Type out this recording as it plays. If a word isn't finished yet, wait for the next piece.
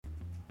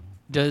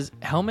Does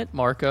Helmut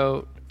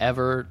Marko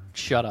ever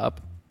shut up?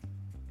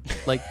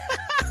 Like...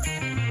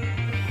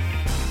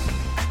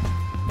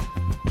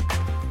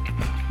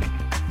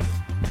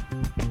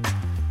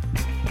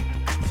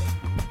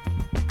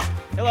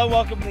 Hello,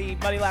 welcome to the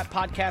Money Lap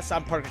Podcast.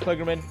 I'm Parker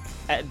Kligerman,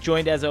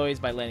 joined as always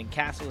by Landon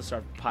Castle. This is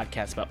our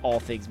podcast about all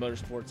things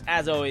motorsports.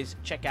 As always,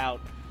 check out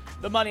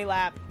the Money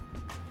Lap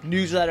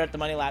newsletter at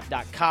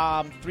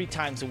themoneylap.com 3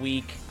 times a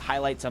week.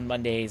 Highlights on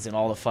Mondays and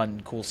all the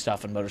fun, cool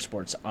stuff in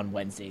motorsports on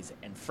Wednesdays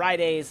and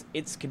Fridays.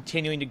 It's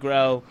continuing to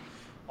grow.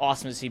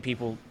 Awesome to see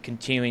people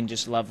continuing.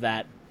 Just love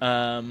that.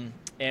 And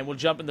we'll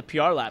jump in the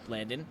PR lap,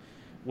 Landon,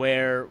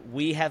 where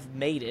we have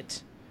made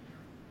it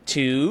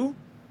to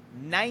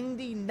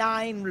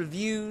 99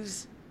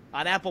 reviews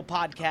on Apple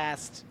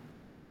Podcast.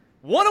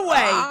 One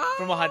away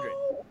from 100.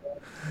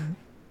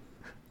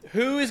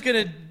 Who is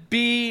going to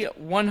be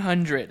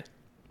 100?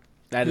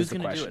 Who's is the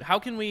question. Do it? How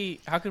can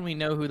we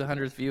know who the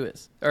 100th view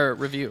is or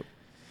review?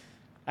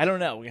 I don't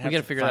know. We got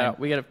to figure that out.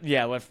 we'll figure it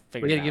out.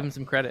 We got to give him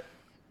some credit.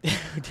 We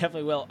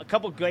definitely will. A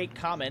couple great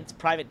comments.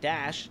 Private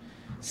Dash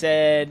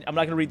said, I'm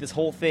not going to read this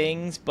whole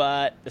thing,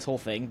 but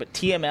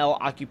TML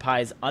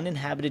occupies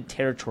uninhabited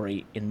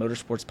territory in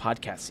motorsports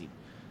podcast scene.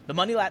 The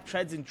Money Lap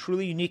treads in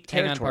truly unique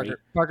territory. Hang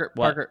on,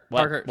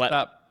 Parker,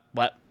 stop.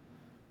 What?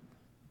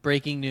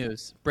 Breaking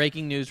news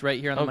right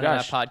here on the Money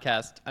Lap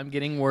podcast. I'm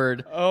getting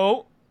word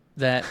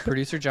that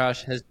producer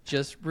Josh has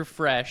just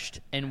refreshed,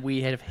 and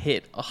we have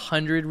hit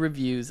 100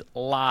 reviews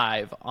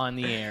live on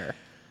the air.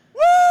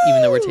 Woo!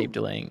 Even though we're tape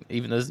delaying,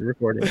 even though this is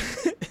recorded.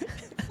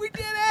 We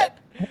did it!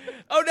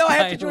 Oh, no, I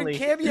have to join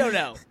Cameo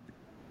now.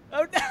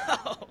 Oh,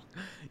 no.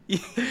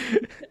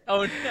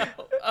 Oh, no.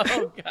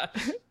 Oh,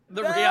 gosh.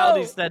 The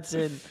reality sets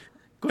in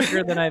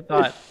quicker than I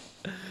thought.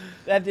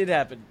 That did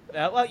happen.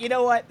 Well, you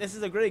know what? This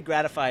is a really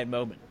gratifying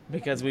moment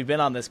because we've been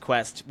on this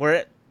quest.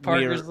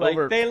 Parker's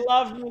like, they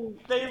love me.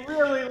 They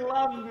really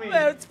love me.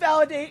 It's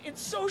It's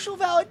social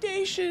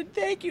validation.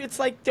 Thank you. It's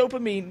like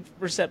dopamine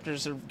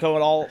receptors are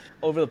going all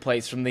over the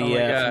place from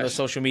the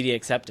social media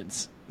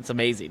acceptance. It's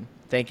amazing.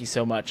 Thank you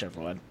so much,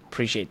 everyone.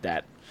 Appreciate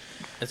that.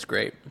 That's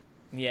great.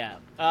 Yeah.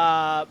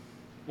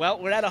 Well,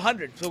 we're at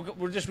 100, so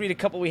we'll just read a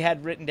couple we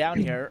had written down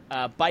here.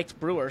 Biked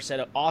Brewer said,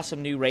 an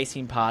awesome new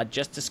racing pod.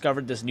 Just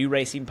discovered this new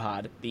racing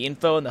pod. The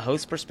info and the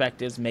host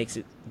perspectives makes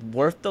it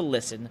worth the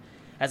listen.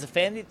 As a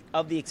fan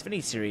of the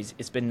Xfinity Series,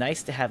 it's been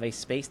nice to have a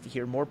space to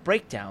hear more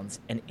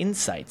breakdowns and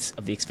insights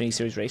of the Xfinity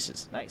Series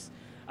races. Nice.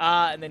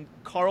 And then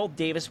Carl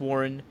Davis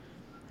Warren,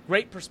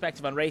 great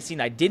perspective on racing.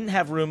 I didn't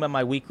have room on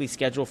my weekly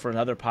schedule for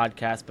another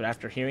podcast, but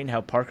after hearing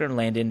how Parker and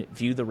Landon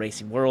view the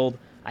racing world,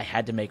 I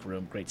had to make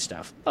room. Great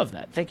stuff. Love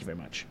that. Thank you very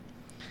much.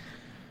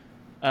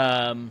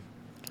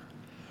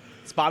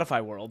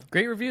 Spotify world.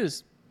 Great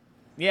reviews.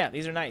 Yeah,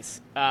 these are nice.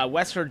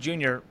 Westford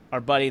Jr.,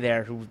 our buddy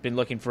there, who's been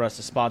looking for us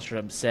to sponsor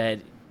him,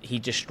 said he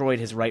destroyed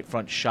his right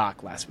front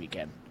shock last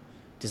weekend.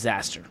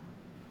 Disaster.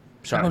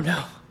 Sorry. Oh,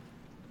 no.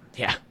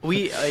 Yeah.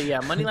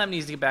 Money Lab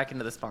needs to get back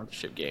into the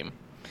sponsorship game.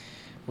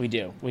 We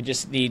do. We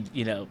just need,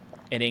 an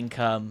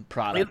income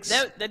product.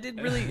 That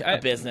did really a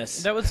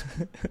business.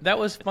 That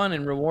was fun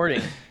and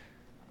rewarding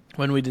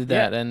when we did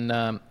that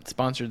and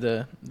sponsored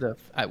the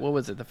what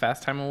was it? The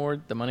Fast Time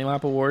Award, the Money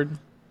Lap Award.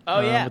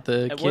 Oh yeah, with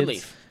the at kids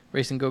Woodleaf.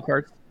 Racing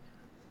go-karts.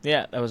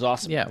 Yeah, that was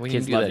awesome. Yeah, we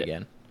kids can do that it.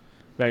 again.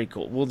 Very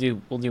cool. We'll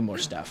do more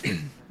stuff.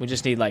 We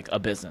just need a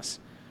business.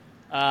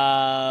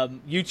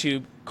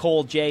 YouTube,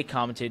 Cole J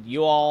commented,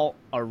 "You all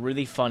are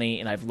really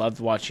funny, and I've loved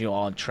watching you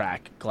all on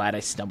track. Glad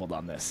I stumbled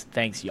on this.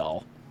 Thanks,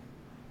 y'all."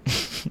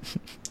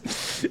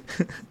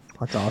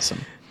 That's awesome.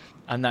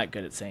 I'm not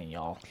good at saying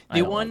y'all.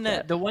 The one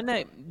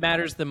that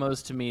matters the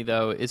most to me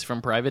though is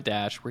from Private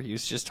Dash, where he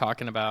was just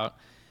talking about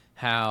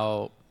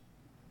how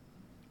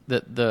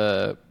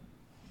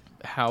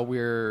how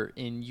we're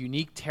in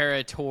unique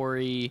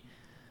territory.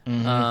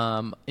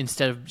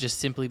 Instead of just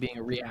simply being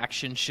a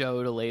reaction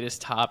show to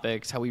latest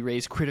topics, how we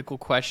raise critical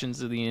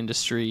questions of the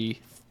industry,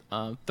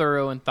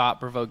 thorough and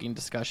thought-provoking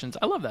discussions.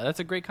 I love that. That's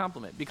a great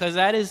compliment because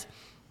that is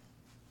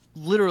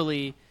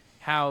literally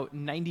how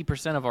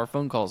 90% of our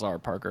phone calls are,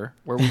 Parker,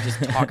 where we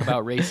just talk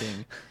about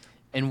racing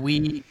and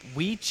we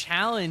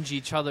challenge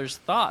each other's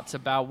thoughts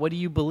about what do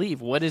you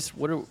believe? What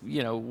do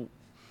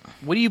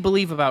you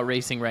believe about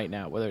racing right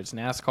now? Whether it's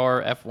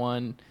NASCAR,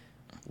 F1,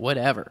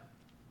 whatever.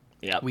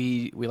 Yeah,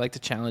 we like to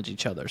challenge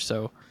each other,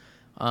 so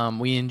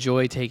we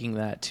enjoy taking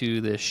that to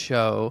this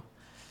show,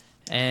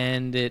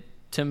 and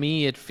to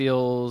me it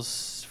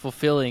feels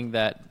fulfilling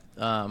that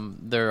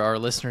there are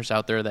listeners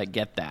out there that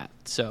get that.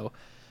 So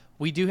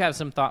we do have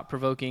some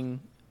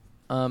thought-provoking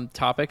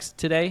topics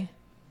today.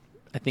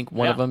 I think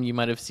one of them you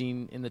might have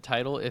seen in the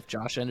title if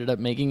Josh ended up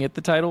making it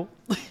the title.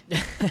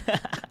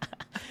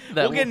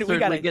 That we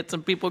got to get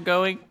some people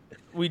going.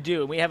 We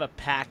do. We have a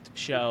packed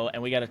show,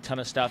 and we got a ton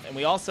of stuff. And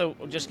we're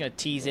just going to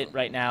tease it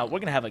right now. We're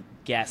going to have a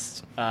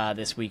guest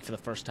this week for the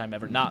first time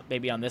ever. Not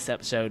maybe on this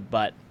episode,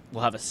 but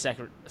we'll have a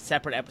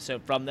separate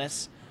episode from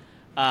this.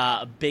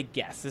 A big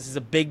guest. This is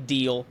a big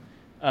deal.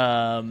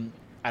 I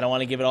don't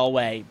want to give it all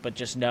away, but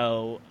just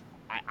know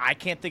I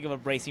can't think of a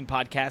racing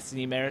podcast in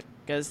the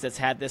Americas that's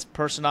had this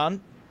person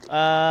on.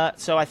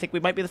 So I think we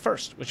might be the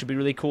first, which would be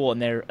really cool,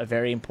 and they're a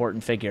very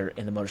important figure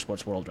in the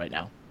motorsports world right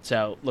now.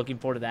 So looking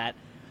forward to that.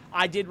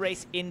 I did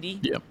race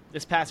Indy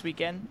this past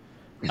weekend.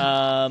 Finished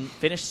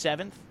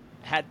 7th.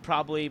 Had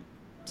probably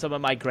some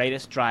of my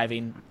greatest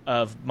driving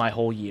of my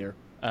whole year.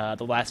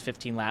 The last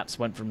 15 laps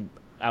went from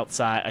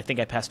outside. I think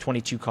I passed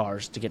 22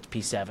 cars to get to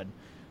P7.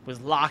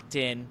 Was locked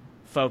in,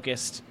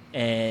 focused,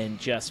 and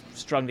just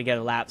strung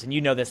together laps. And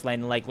you know this,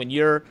 Landon. Like, when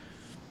you're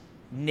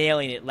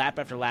nailing it lap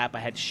after lap, I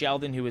had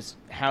Sheldon, who was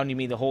hounding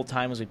me the whole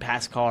time as we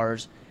passed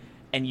cars,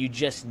 and you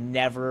just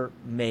never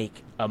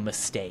make a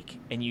mistake.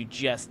 And you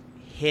just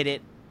hit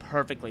it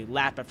perfectly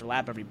lap after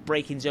lap. Every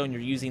braking zone,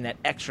 you're using that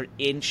extra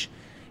inch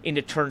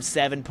into turn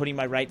 7, putting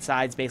my right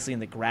sides basically in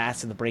the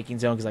grass in the braking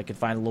zone because I could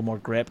find a little more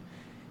grip,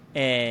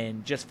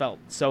 and just felt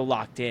so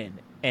locked in.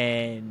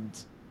 And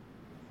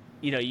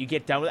you know, you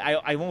get done with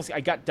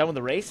I got done with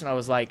the race, and I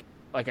was like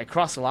I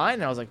crossed the line,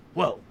 and I was like,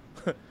 whoa,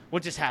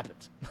 what just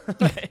happened?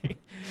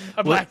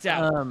 I blacked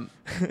out.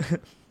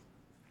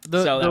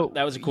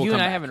 That was a cool You comeback.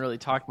 and I haven't really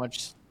talked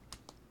much.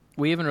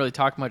 We haven't really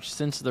talked much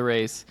since the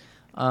race.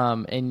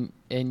 And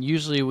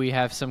usually we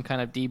have some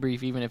kind of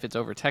debrief, even if it's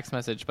over text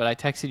message. But I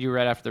texted you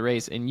right after the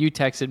race, and you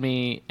texted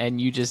me,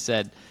 and you just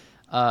said,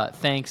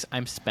 "Thanks,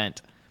 I'm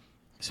spent."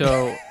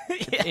 So,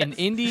 Yes. and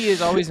Indy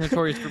is always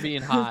notorious for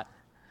being hot.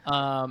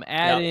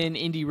 Add in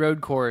Indy road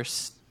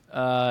course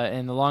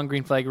and the long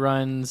green flag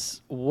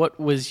runs. What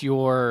was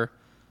your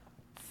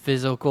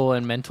physical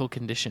and mental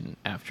condition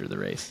after the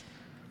race?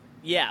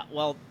 Yeah,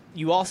 well,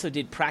 you also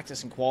did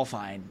practice and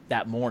qualifying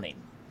that morning.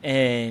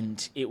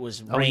 And it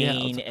was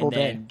rain and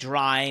then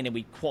drying, and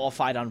we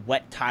qualified on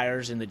wet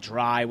tires in the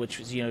dry, which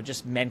was, you know,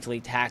 just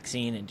mentally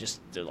taxing and just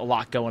a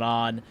lot going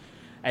on.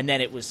 And then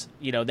it was,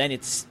 you know, then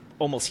it's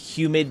almost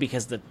humid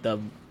because the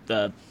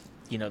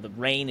you know, the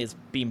rain is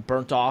being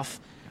burnt off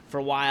for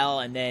a while.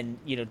 And then,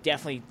 you know,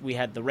 definitely we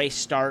had the race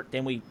start,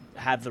 then we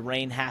have the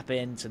rain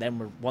happen, so then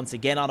we're once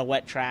again on a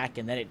wet track,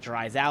 and then it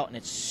dries out and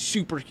it's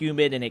super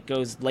humid, and it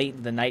goes late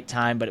into the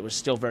nighttime, but it was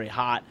still very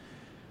hot.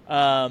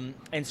 And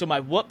so my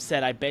whoop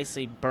said I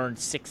basically burned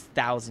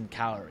 6,000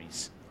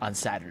 calories on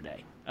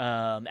Saturday.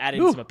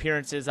 Added some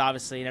appearances,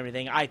 obviously, and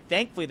everything. I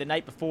thankfully the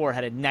night before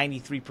had a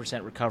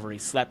 93% recovery,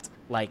 slept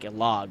like a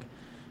log,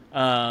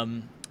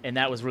 and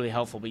that was really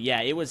helpful. But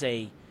yeah, it was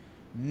a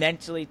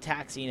mentally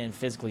taxing and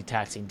physically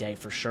taxing day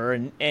for sure.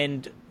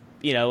 And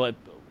you know,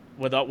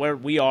 with where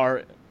we are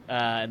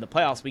in the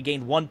playoffs, we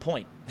gained 1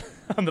 point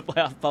on the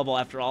playoff bubble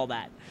after all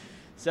that.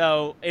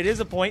 So it is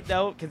a point,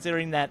 though,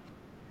 considering that,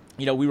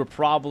 you know, we were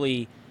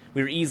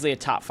easily a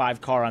top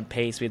 5 car on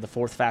pace. We had the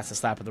 4th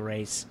fastest lap of the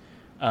race.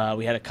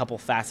 We had a couple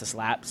fastest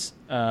laps,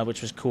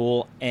 which was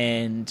cool.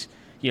 And,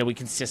 you know, we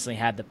consistently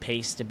had the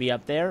pace to be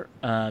up there.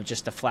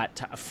 Just a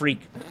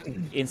freak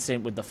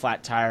incident with the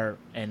flat tire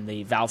and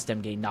the valve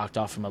stem getting knocked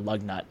off from a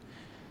lug nut,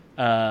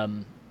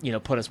 you know,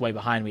 put us way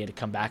behind. We had to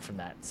come back from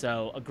that.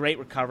 So a great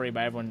recovery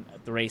by everyone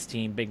at the race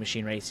team, Big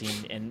Machine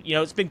Racing. And, you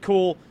know, it's been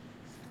cool.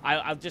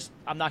 I'm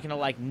not going to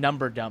like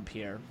number dump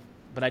here,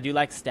 but I do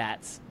like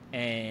stats.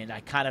 And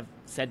I kind of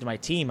said to my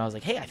team, I was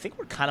like, hey, I think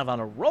we're kind of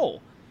on a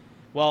roll.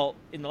 Well,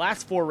 in the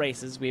last 4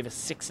 races, we have a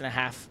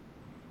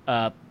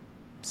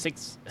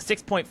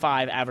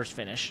 6.5 average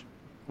finish.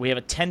 We have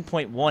a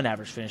 10.1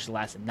 average finish the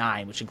last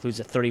 9, which includes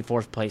a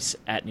 34th place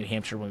at New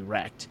Hampshire when we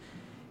wrecked.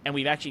 And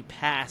we've actually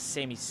passed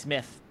Sammy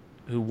Smith,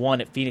 who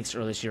won at Phoenix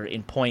earlier this year,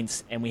 in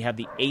points, and we have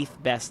the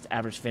 8th best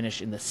average finish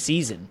in the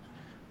season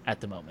at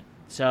the moment.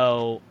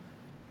 So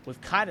we've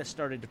kind of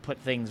started to put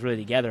things really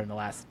together in the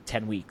last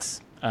 10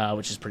 weeks.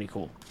 Which is pretty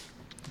cool.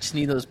 Just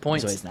need those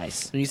points. It's always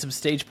nice. We need some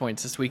stage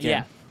points this weekend.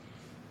 Yeah.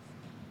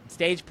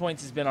 Stage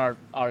points has been our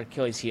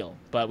Achilles heel,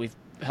 but we've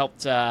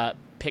helped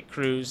pit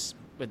crews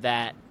with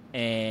that,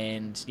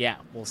 and yeah,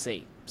 we'll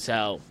see.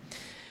 So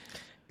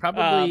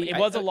probably it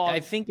was a long.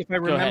 I think if I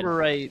remember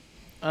right,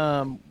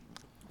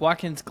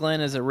 Watkins Glen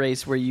is a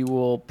race where you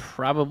will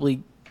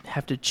probably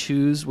have to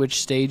choose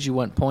which stage you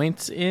want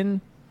points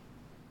in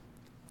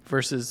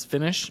versus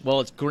finish. Well,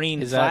 it's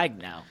green flag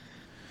now.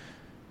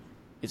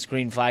 It's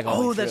green flag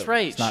all the way through. That's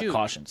right. It's not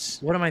cautions.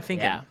 What am I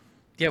thinking?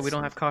 Yeah, we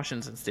don't have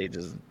cautions in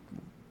stages.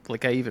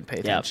 Like, I even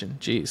pay attention.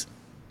 Jeez.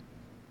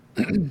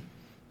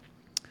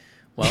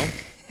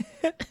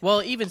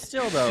 Well, even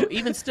still,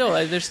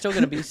 there's still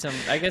going to be some.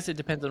 I guess it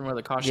depends on where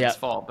the cautions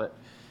fall, but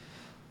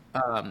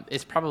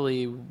it's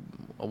probably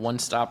a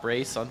one-stop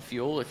race on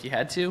fuel if you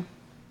had to.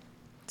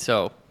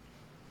 So,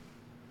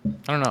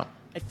 I don't know.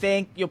 I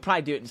think you'll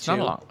probably do it in 2. Not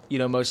long. You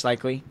know, most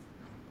likely.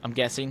 I'm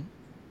guessing.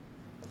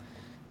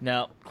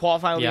 No,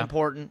 qualifying will be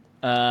important.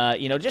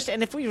 You know,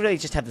 and if we really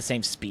just have the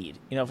same speed,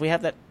 you know, if we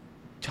have that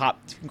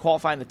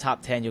qualify in the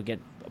top 10, you'll get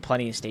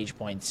plenty of stage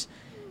points.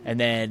 And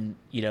then,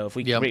 you know, if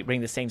we can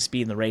bring the same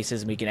speed in the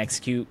races and we can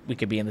execute, we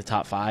could be in the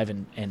top 5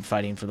 and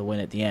fighting for the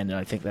win at the end. And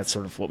I think that's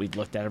sort of what we've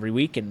looked at every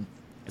week, and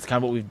it's kind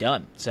of what we've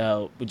done.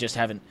 So we just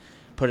haven't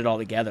put it all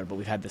together, but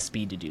we've had the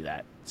speed to do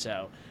that.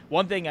 So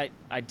one thing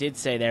I did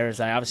say there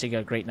is I obviously got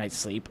a great night's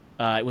sleep.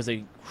 It was an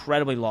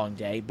incredibly long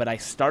day, but I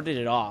started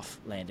it off,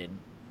 Landon,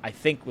 I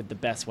think with the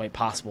best way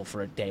possible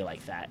for a day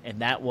like that,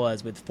 and that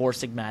was with Four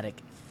Sigmatic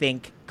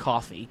Think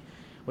Coffee,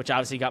 which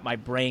obviously got my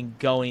brain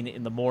going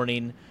in the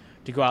morning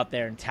to go out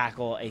there and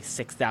tackle a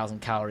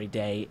 6,000-calorie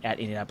day at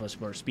Indianapolis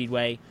Motor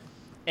Speedway.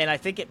 And I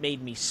think it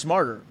made me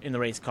smarter in the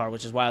race car,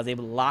 which is why I was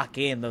able to lock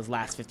in those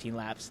last 15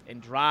 laps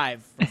and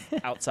drive from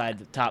outside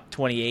the top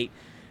 28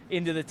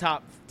 into the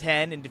top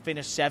 10 and to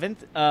finish 7th.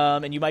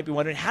 And you might be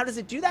wondering, how does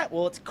it do that?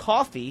 Well, it's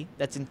coffee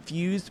that's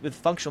infused with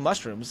functional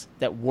mushrooms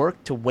that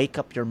work to wake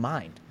up your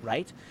mind,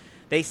 right?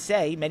 They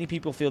say many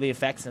people feel the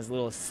effects in as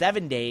little as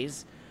 7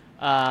 days.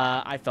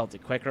 I felt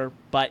it quicker.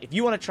 But if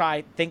you want to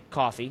try Think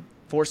Coffee,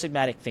 Four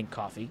Sigmatic Think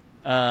Coffee,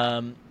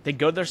 then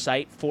go to their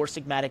site,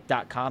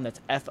 foursigmatic.com. That's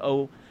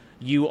FOUR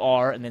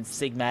and then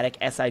Sigmatic,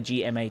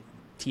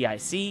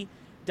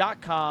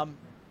 SIGMATIC.com.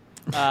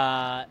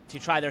 To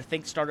try their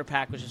Think Starter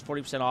Pack, which is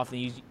 40% off, and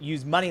you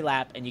use Money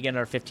Lap, and you get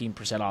another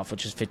 15% off,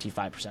 which is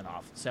 55%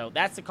 off. So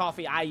that's the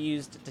coffee I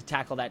used to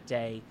tackle that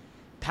day.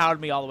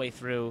 Powered me all the way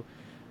through,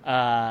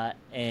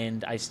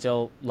 and I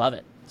still love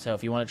it. So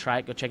if you want to try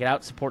it, go check it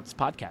out. Support this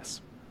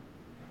podcast.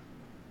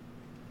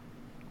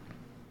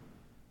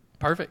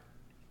 Perfect.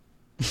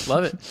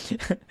 Love it.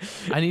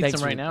 I need Thanks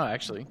some right for- now,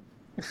 actually.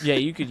 Yeah,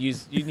 you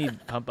need to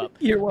pump up.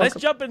 You're welcome. Let's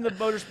jump into the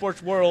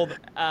motorsports world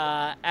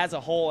as a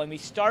whole, and we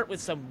start with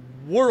some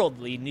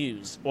worldly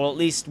news, or at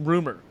least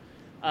rumor.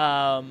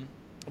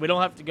 We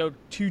don't have to go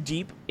too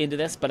deep into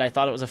this, but I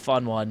thought it was a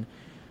fun one.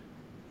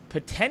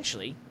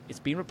 Potentially, it's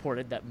being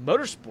reported that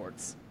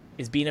motorsports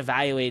is being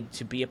evaluated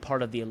to be a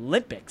part of the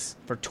Olympics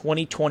for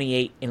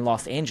 2028 in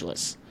Los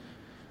Angeles.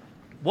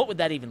 What would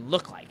that even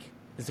look like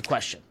is the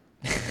question.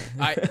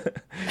 I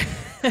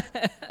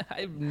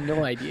have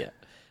no idea.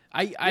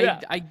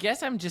 I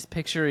guess I'm just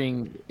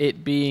picturing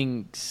it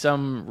being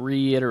some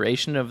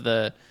reiteration of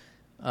the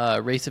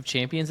Race of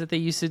Champions that they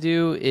used to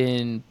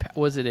do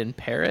was it in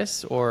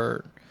Paris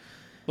or?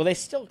 Well, they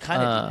still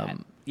kind of do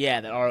that.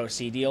 Yeah, the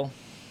ROC deal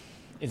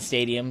in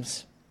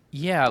stadiums.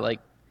 Yeah, like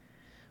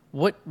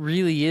what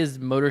really is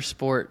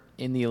motorsport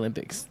in the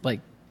Olympics?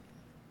 Like,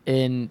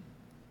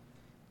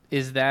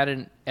 is that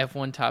an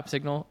F1 top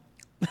signal?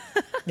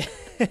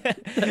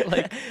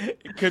 Like,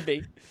 it could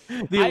be.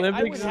 The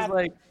Olympics is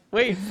like,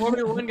 wait,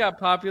 Formula One got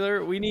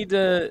popular. We need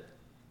to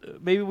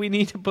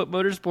put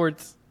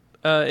motorsports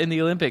in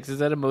the Olympics. Is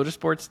that a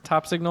motorsports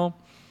top signal?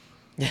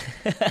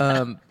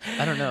 I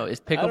don't know. Is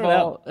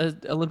pickleball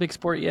an Olympic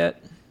sport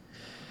yet?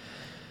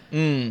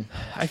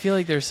 I feel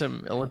like there's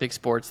some Olympic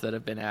sports that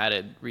have been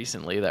added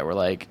recently that were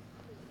like,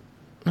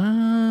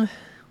 well,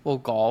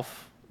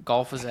 golf.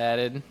 Golf was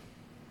added.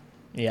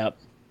 Yep.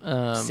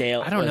 I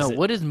don't know.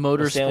 What does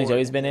motorsport sailing's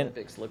always been in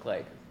Olympics look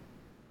like?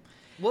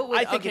 What would,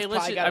 I think it's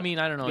let's. probably I mean,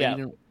 I don't know.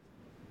 Yeah.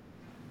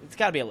 It's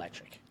got to be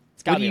electric.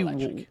 It's got to be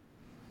electric.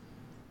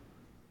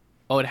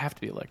 Oh, it'd have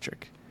to be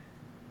electric.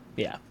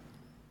 Yeah.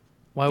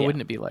 Why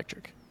wouldn't it be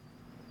electric?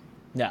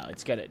 No,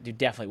 it's got to. You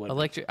definitely would.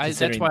 Electric.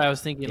 That's why I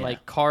was thinking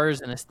like cars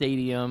in a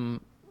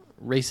stadium,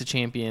 Race of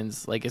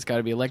Champions. Like it's got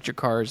to be electric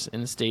cars in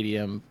a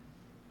stadium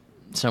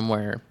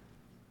somewhere.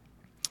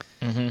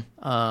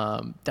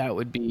 Mm-hmm. That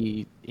would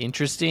be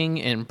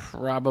interesting and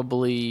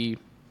probably,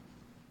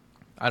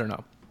 I don't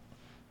know.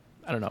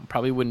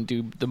 Probably wouldn't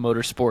do the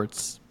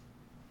motorsports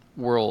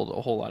world a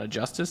whole lot of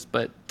justice,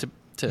 but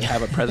to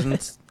have a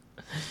presence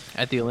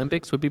at the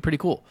Olympics would be pretty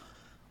cool.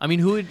 I mean,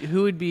 who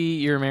would be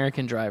your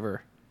American drivers?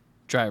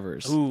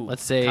 Ooh,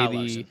 let's say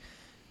the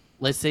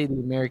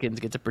Americans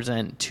get to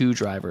present 2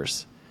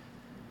 drivers.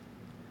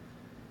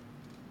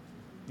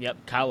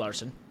 Yep, Kyle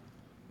Larson,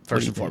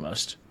 first and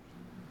foremost.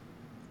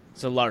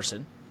 So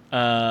Larson.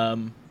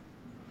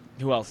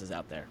 Who else is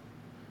out there?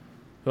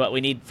 What we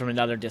need from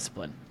another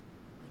discipline?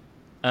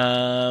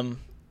 I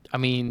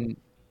mean,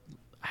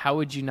 how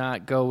would you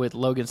not go with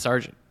Logan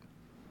Sargent?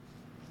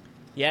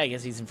 Yeah, I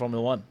guess he's in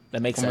Formula One.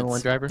 That makes sense. Formula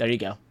One driver. There you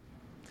go.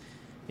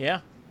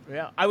 Yeah.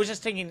 I was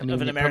just thinking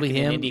of an American probably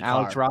him, in IndyCar.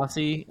 Alex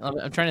Rossi.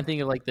 I'm trying to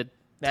think of like the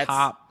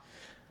top.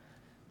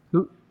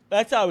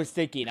 That's what I was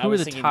thinking. I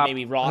was thinking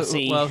maybe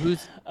Rossi.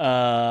 Who's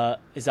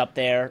is up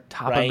there?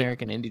 Top right?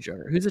 American Indy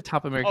driver? Who's a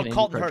top American Indy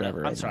Colton Herta.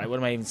 driver? I'm sorry. What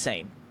am I even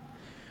saying?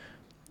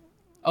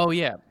 Oh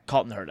yeah,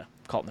 Colton Herta.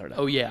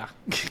 Oh yeah.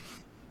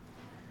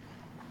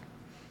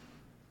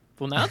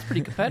 Well, now it's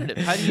pretty competitive.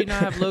 How do you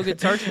not have Logan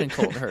Sargent and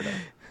Colton Herta?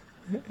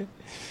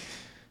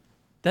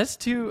 That's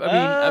two.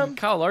 I mean,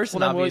 Kyle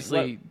Larson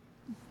obviously.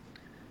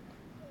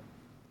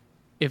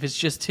 If it's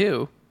just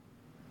 2.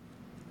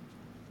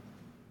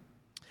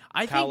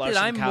 I Kyle think Larson,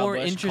 that I'm Kyle more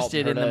Busch,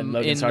 interested Colton Herta, and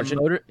Logan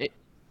Sargent.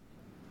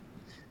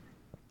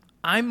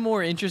 I'm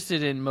more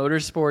interested in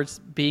motorsports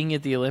being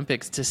at the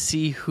Olympics to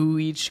see who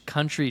each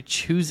country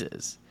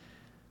chooses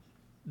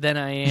than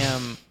I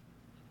am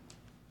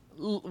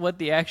what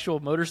the actual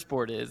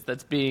motorsport is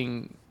that's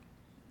being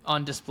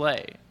on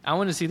display. I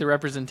want to see the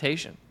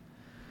representation.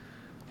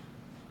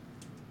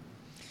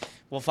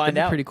 We'll find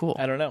out. Pretty cool.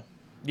 I don't know.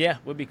 Yeah,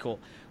 would be cool.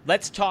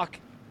 Let's talk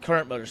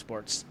current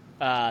motorsports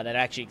that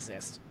actually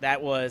exist.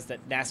 That was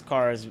that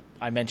NASCAR, as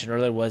I mentioned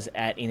earlier, was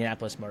at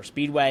Indianapolis Motor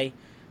Speedway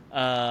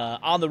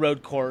on the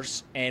road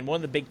course, and one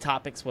of the big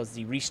topics was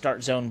the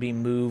restart zone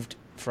being moved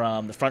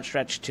from the front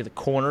stretch to the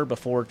corner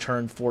before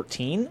turn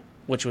 14,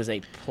 which was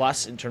a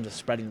plus in terms of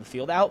spreading the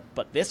field out.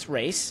 But this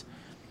race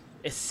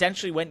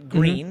essentially went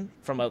green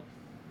from a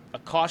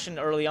caution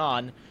early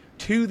on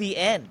to the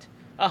end.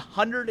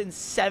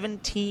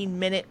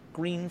 117-minute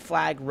green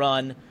flag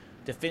run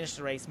to finish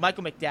the race.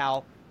 Michael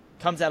McDowell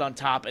comes out on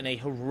top in a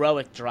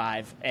heroic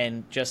drive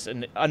and just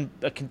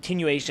a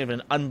continuation of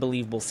an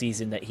unbelievable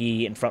season that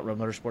he and Front Row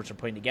Motorsports are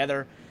putting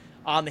together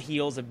on the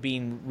heels of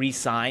being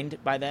re-signed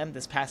by them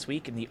this past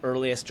week in the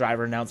earliest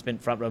driver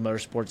announcement Front Row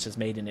Motorsports has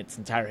made in its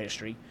entire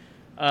history.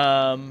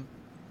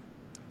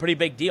 Pretty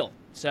big deal.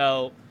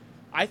 So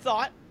I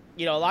thought,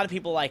 a lot of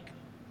people I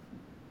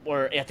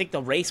think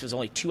the race was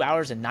only 2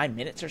 hours and 9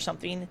 minutes or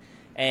something.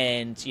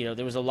 And,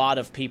 there was a lot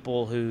of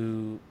people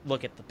who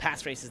look at the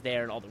past races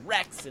there and all the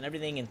wrecks and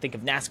everything and think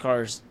of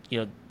NASCAR's,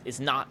 is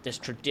not this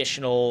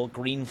traditional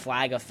green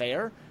flag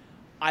affair.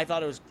 I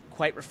thought it was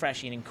quite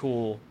refreshing and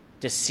cool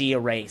to see a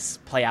race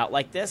play out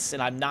like this.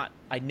 And I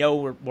know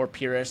we're more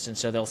purists, and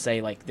so they'll say,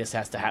 this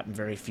has to happen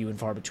very few and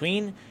far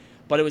between.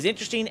 But it was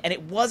interesting, and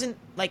it wasn't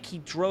like he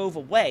drove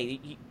away.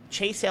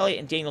 Chase Elliott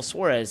and Daniel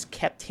Suarez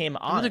kept him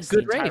honest the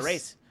entire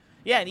race.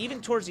 Yeah, and even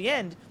towards the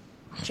end,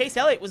 Chase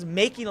Elliott was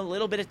making a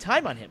little bit of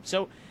time on him.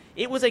 So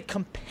it was a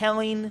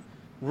compelling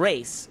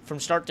race from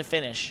start to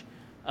finish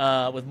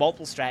with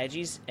multiple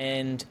strategies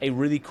and a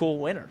really cool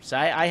winner. So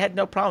I had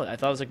no problem with it. I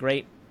thought it was a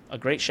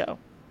great show.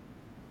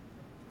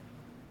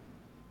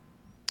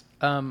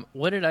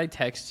 What did I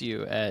text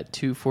you at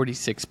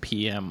 2:46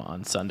 p.m.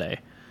 on Sunday?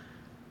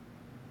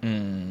 I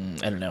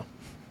don't know.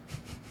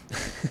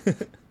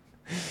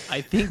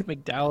 I think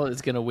McDowell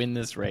is going to win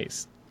this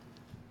race.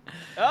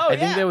 I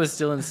think that was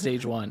still in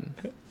stage one.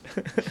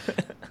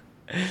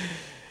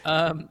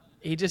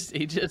 He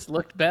just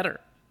looked better,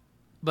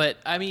 but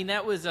I mean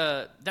that was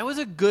a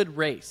good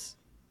race,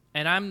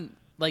 and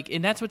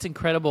and that's what's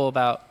incredible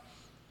about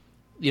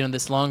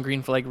this long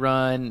green flag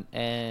run.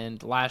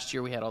 And last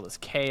year we had all this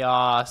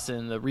chaos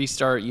and the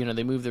restart.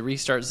 They moved the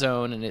restart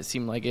zone, and it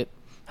seemed like it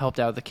helped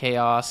out the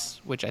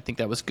chaos, which I think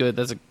that was good.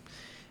 That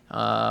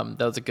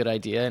was a good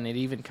idea, and it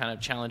even kind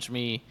of challenged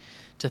me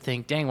to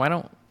think, dang,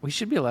 we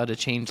should be allowed to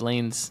change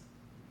lanes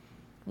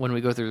when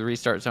we go through the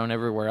restart zone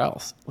everywhere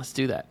else. Let's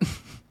do that.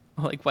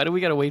 Why do we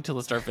got to wait till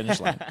the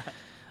start-finish line?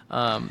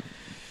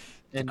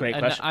 Great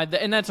question.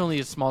 And that's only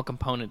a small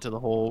component to the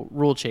whole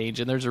rule change,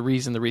 and there's a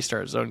reason the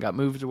restart zone got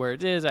moved to where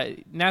it is.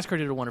 NASCAR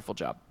did a wonderful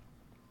job.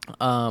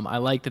 I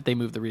like that they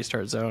moved the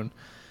restart zone.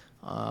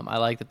 I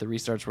like that the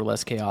restarts were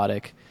less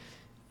chaotic.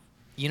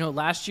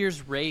 Last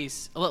year's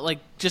race,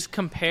 just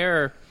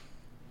compare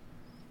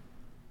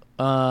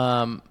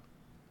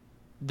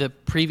the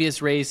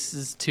previous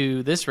races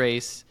to this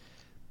race,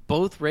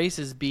 both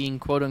races being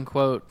quote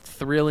unquote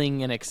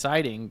thrilling and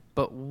exciting,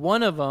 but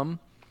one of them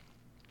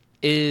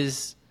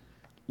is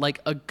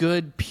a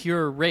good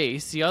pure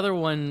race. The other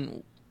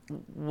one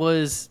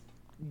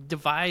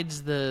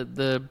divides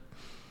the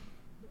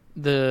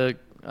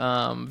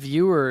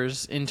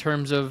viewers in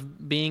terms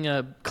of being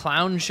a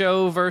clown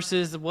show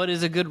versus what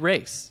is a good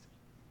race,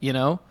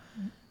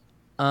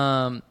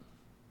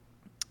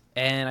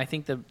 and I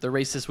think the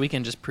race this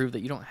weekend just proved that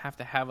you don't have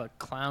to have a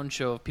clown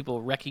show of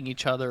people wrecking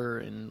each other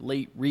and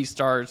late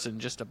restarts and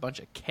just a bunch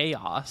of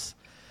chaos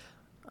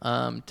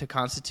to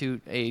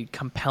constitute a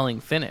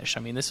compelling finish. I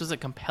mean, this was a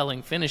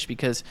compelling finish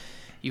because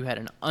you had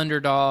an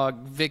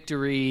underdog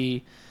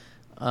victory.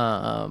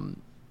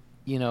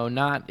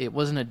 It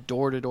wasn't a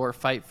door-to-door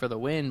fight for the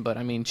win, but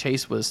I mean,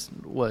 Chase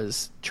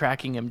was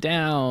tracking him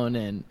down,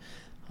 and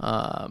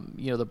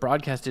the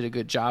broadcast did a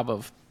good job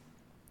of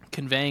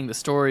conveying the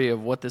story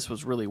of what this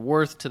was really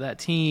worth to that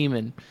team.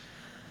 And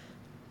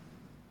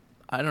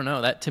I don't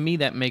know, that to me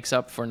that makes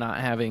up for not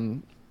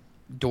having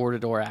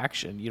door-to-door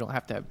action. You don't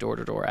have to have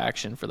door-to-door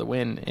action for the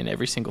win in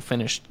every single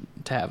finish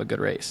to have a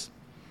good race.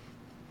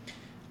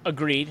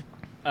 Agreed.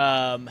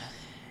 And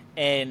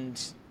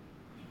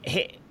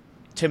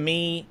to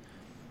me,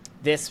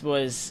 this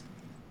was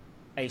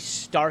a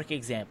stark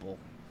example,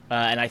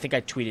 and I think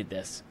I tweeted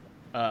this,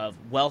 of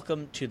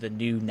welcome to the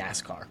new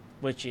NASCAR,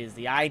 which is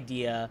the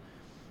idea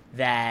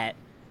that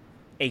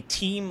a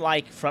team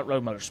like Front Row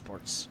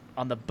Motorsports,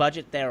 on the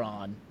budget they're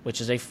on,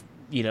 which is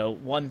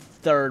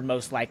 1/3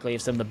 most likely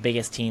of some of the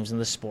biggest teams in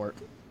the sport,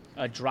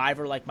 a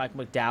driver like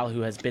Michael McDowell,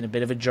 who has been a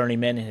bit of a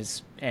journeyman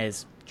and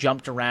has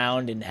jumped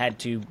around and had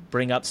to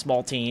bring up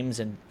small teams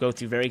and go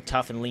through very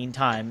tough and lean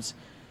times.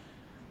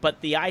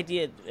 But the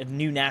idea of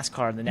new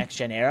NASCAR in the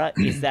next-gen era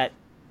is that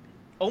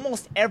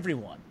almost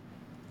everyone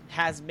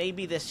has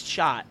maybe this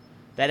shot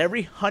that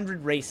every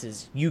 100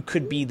 races you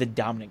could be the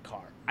dominant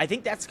car. I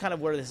think that's kind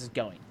of where this is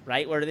going,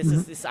 right? Where this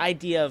is this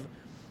idea of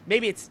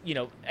maybe it's,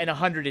 and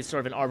 100 is sort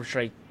of an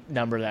arbitrary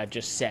number that I've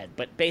just said,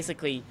 but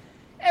basically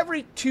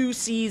every 2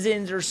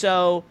 seasons or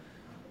so,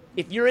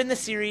 if you're in the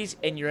series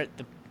and you're at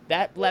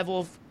that level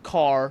of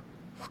car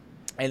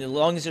and as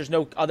long as there's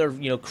no other,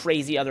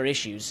 crazy other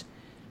issues,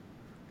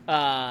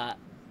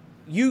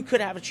 you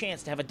could have a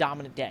chance to have a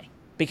dominant day,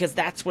 because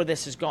that's where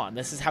this has gone.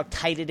 This is how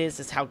tight it is.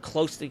 This is how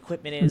close the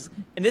equipment is.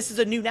 And this is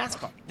a new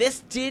NASCAR.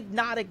 This did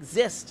not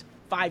exist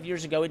 5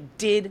 years ago. It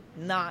did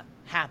not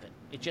happen.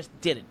 It just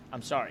didn't.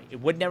 I'm sorry. It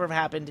would never have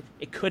happened.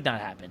 It could not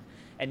happen.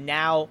 And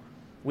now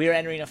we're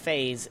entering a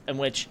phase in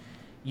which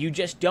you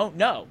just don't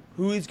know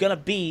who is going to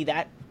be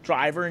that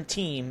driver and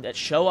team that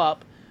show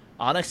up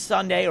on a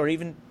Sunday or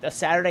even a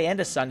Saturday and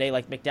a Sunday,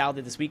 like McDowell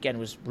did this weekend,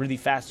 was really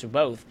fast through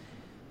both,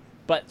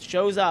 but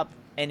shows up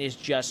and is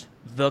just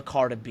the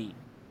car to beat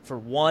for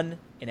 1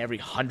 in every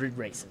 100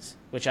 races,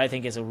 which I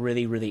think is a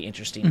really, really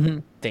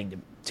interesting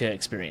thing to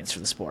experience for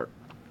the sport.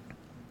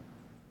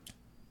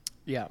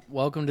 Yeah,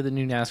 welcome to the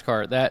new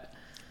NASCAR. That,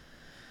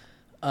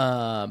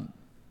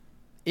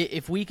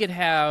 if we could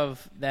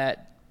have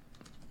that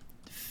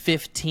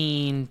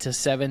 15 to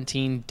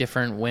 17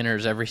 different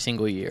winners every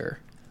single year,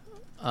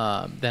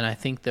 then I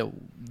think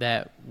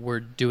that we're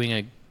doing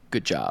a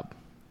good job.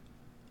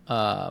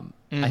 I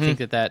think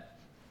that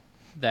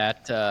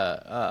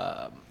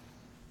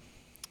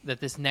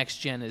this next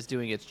gen is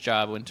doing its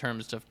job in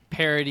terms of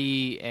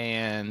parity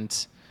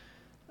and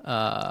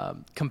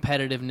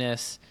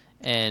competitiveness,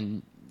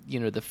 and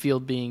the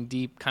field being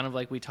deep, kind of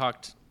like we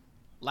talked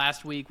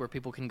last week, where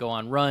people can go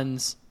on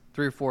runs,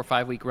 3 or 4 or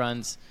 5 week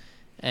runs,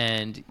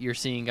 and you're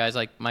seeing guys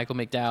like Michael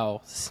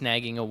McDowell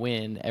snagging a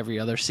win every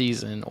other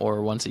season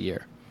or once a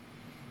year.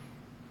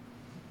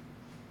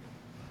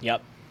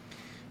 Yep.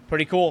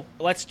 Pretty cool.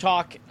 Let's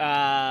talk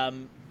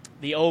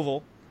the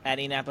oval at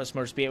Indianapolis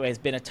Motor Speedway has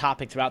been a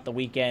topic throughout the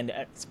weekend.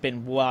 It's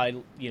been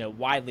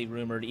widely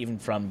rumored, even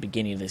from the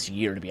beginning of this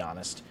year, to be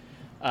honest,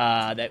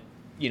 that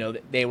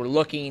they were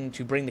looking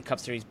to bring the Cup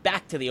Series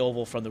back to the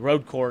oval from the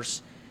road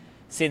course,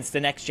 since the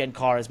next-gen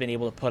car has been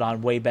able to put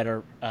on way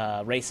better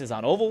races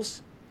on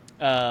ovals,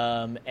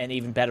 and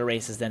even better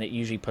races than it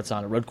usually puts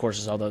on road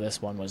courses, although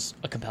this one was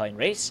a compelling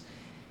race.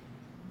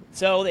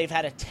 So they've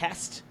had a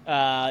test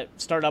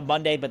start on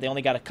Monday, but they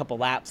only got a couple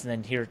laps, and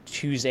then here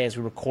Tuesday, as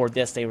we record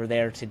this, they were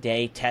there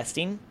today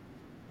testing.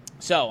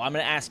 So I'm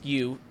going to ask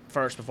you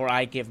first before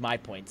I give my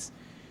points.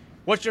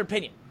 What's your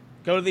opinion?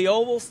 Go to the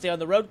oval, stay on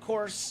the road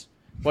course?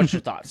 What's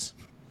your thoughts?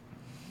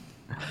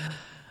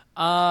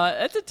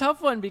 It's a tough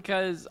one,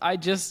 because I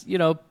just,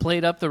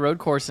 played up the road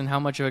course and how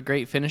much of a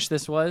great finish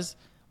this was,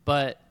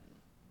 but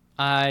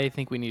I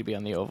think we need to be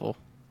on the oval.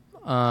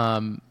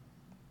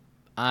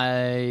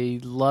 I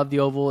love the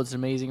oval. It's an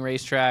amazing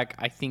racetrack.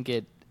 I think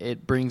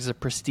it brings the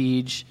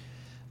prestige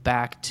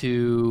back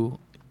to,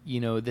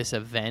 this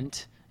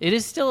event. It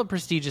is still a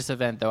prestigious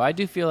event, though. I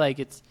do feel like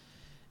it's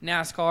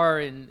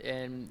NASCAR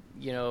and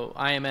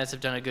IMS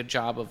have done a good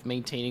job of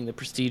maintaining the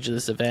prestige of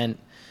this event.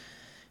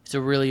 It's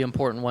a really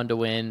important one to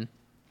win,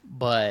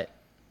 but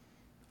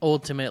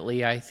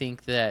ultimately I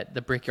think that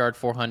the Brickyard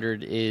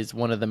 400 is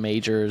one of the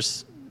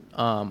majors,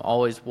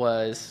 always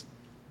was,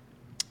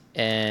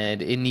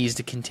 and it needs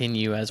to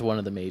continue as one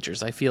of the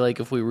majors. I feel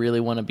like if we really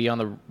want to be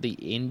on the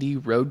Indy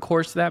road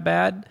course that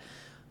bad,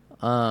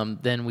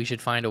 then we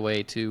should find a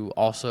way to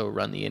also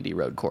run the Indy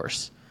road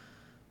course.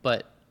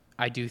 But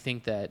I do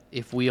think that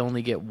if we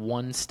only get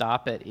one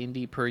stop at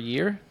Indy per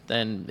year,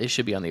 then it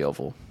should be on the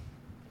oval.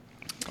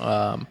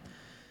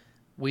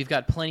 We've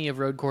got plenty of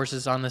road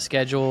courses on the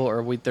schedule,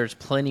 or there's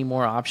plenty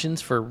more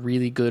options for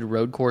really good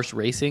road course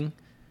racing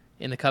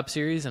in the Cup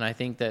Series, and I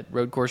think that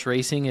road course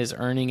racing is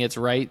earning its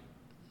right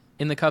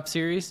in the Cup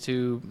Series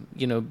to,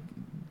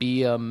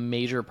 be a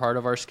major part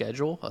of our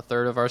schedule, a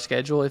third of our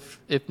schedule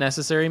if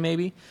necessary,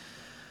 maybe.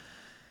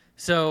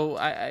 So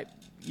I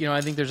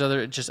think there's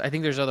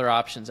other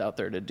options out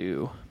there to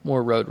do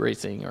more road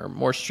racing or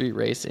more street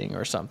racing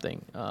or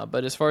something.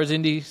 But as far as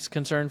Indy's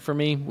concerned, for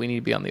me, we need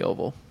to be on the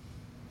oval.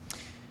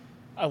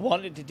 I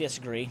wanted to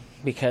disagree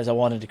because I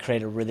wanted to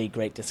create a really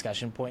great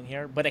discussion point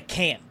here, but I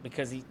can't,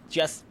 because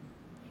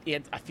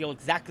I feel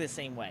exactly the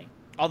same way.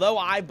 Although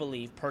I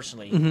believe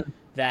personally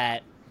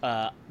that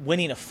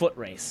winning a foot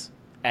race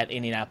at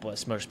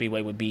Indianapolis Motor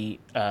Speedway would be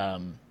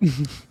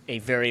a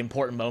very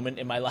important moment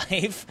in my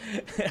life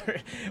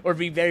or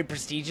be very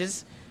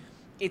prestigious.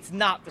 It's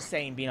not the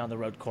same being on the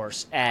road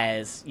course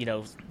as,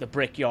 the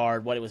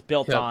Brickyard, what it was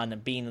built on,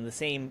 and being on the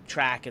same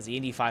track as the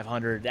Indy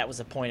 500. That was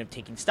the point of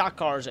taking stock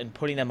cars and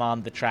putting them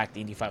on the track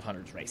the Indy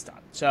 500 is raced on.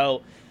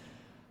 So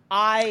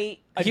I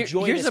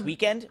enjoy this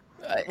weekend.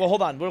 Well,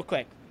 hold on real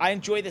quick. I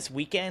enjoy this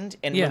weekend,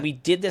 and when we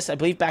did this, I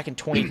believe back in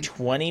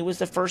 2020 was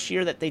the first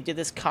year that they did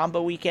this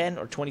combo weekend,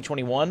 or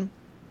 2021, and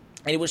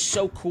it was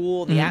so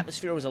cool. The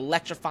atmosphere was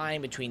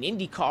electrifying between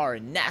IndyCar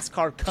and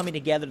NASCAR coming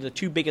together, the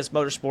two biggest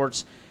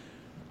motorsports.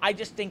 I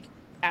just think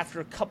after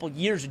a couple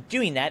years of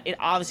doing that, it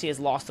obviously has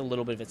lost a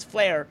little bit of its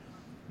flair.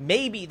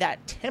 Maybe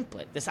that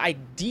template, this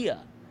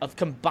idea of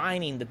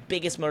combining the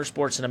biggest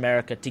motorsports in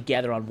America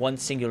together on one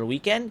singular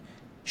weekend,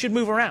 should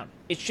move around.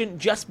 It shouldn't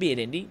just be at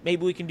Indy.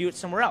 Maybe we can do it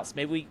somewhere else.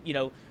 Maybe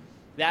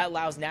that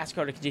allows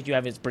NASCAR to continue to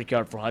have its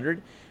Brickyard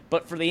 400.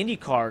 But for the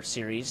IndyCar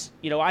series,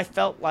 I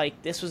felt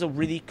like this was a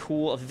really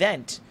cool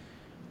event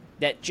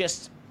that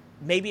just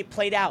maybe it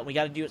played out. We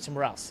got to do it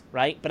somewhere else,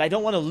 right? But I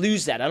don't want to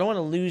lose that. I don't want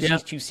to lose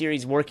these two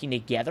series working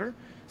together.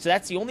 So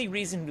that's the only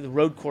reason the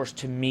road course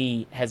to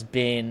me has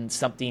been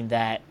something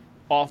that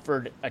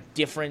offered a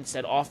difference,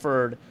 that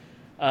offered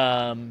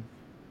a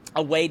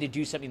way to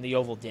do something the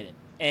Oval didn't.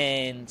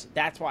 And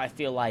that's why I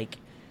feel like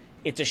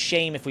it's a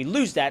shame if we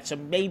lose that. So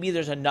maybe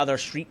there's another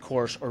street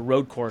course or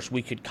road course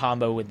we could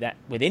combo with that,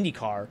 with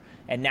IndyCar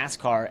and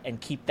NASCAR, and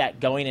keep that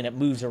going, and it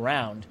moves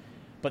around.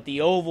 But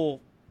the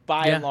Oval,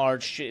 by and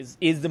large,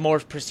 is the more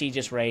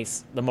prestigious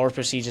race, the more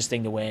prestigious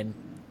thing to win.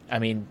 I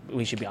mean,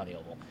 we should be on the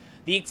Oval.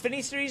 The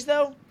Xfinity Series,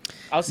 though,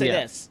 I'll say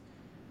this.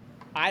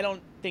 I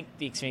don't think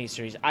the Xfinity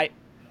Series...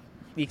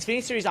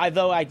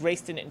 though I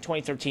raced in it in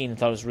 2013 and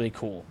thought it was really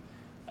cool.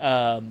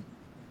 Man,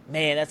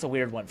 that's a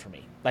weird one for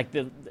me. Like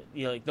the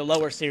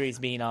lower series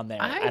being on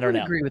there. I don't know.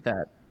 I would agree with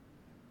that.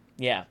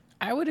 Yeah.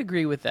 I would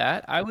agree with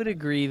that. I would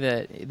agree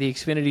that the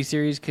Xfinity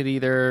Series could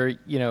either,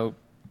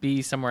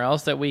 be somewhere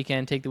else that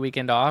weekend, take the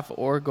weekend off,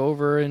 or go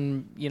over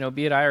and,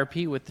 be at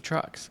IRP with the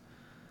trucks.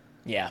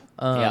 Yeah.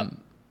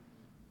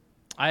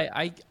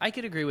 I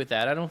could agree with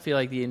that. I don't feel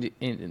like the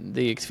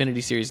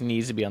Xfinity Series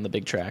needs to be on the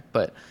big track,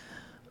 but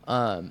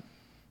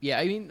yeah,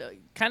 I mean,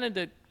 kind of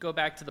to go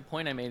back to the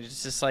point I made,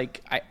 it's just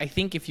like I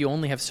think if you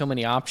only have so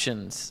many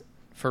options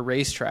for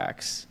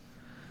racetracks,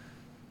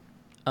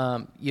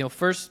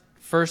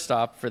 first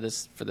off for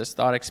this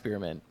thought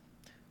experiment,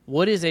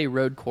 what is a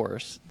road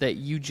course that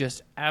you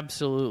just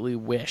absolutely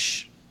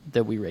wish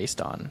that we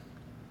raced on?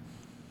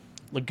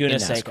 Laguna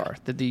Seca.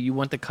 That you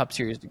want the Cup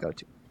Series to go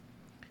to.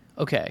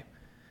 Okay.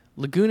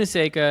 Laguna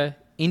Seca,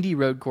 Indy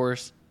Road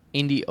Course,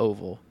 Indy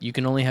Oval. You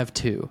can only have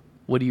two.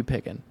 What are you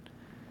picking?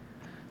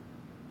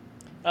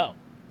 Oh,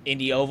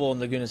 Indy Oval and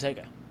Laguna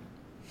Seca.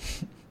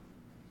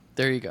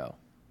 There you go.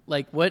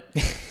 Like what,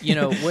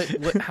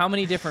 how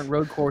many different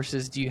road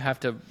courses do you have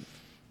to,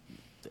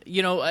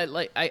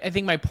 I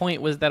think my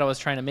point was that I was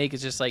trying to make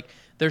is just like,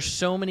 there's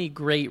so many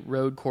great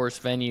road course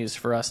venues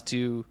for us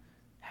to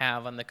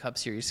have on the Cup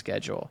Series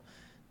schedule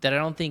that I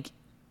don't think,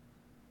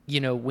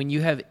 when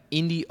you have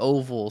Indy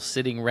Oval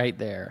sitting right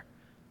there,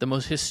 the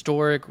most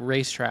historic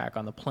racetrack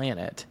on the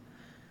planet,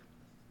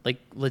 like,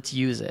 let's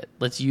use it.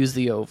 Let's use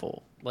the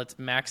Oval. Let's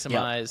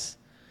maximize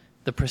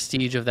the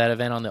prestige of that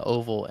event on the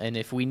Oval. And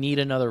if we need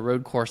another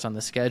road course on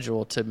the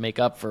schedule to make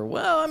up for,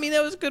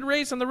 that was a good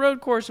race on the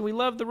road course and we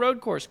love the road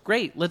course.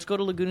 Great. Let's go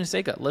to Laguna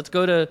Seca. Let's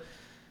go to,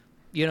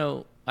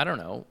 I don't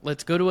know.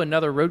 Let's go to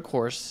another road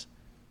course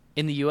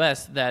in the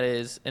U.S. that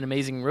is an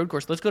amazing road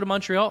course. Let's go to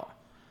Montreal.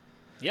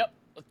 Yep.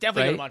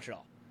 Definitely go to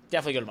Montreal.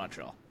 Definitely go to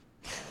Montreal.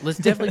 Let's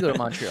definitely go to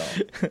Montreal.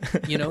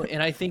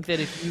 And I think that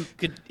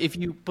if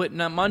you put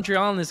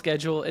Montreal on the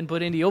schedule and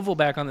put Indy Oval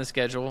back on the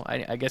schedule,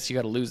 I guess you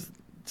got to lose.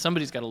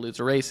 Somebody's got to lose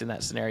a race in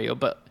that scenario.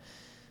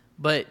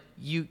 But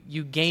you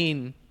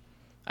gain.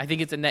 I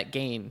think it's a net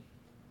gain,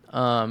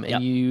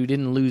 and you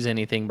didn't lose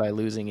anything by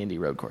losing Indy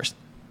Road Course.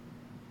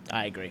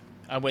 I agree.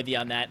 I'm with you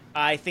on that.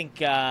 I think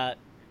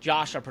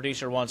Josh, our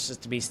producer, wants us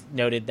to be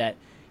noted that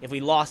if we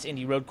lost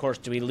Indy Road Course,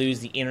 do we lose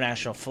the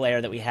international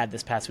flair that we had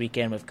this past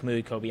weekend with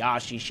Kamui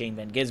Kobayashi, Shane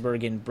Van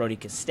Gisbergen, Brody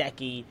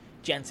Kostecki,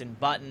 Jensen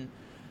Button,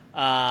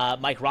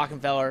 Mike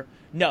Rockefeller?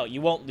 No,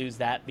 you won't lose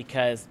that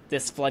because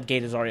this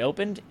floodgate is already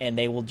opened, and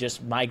they will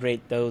just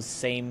migrate those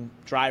same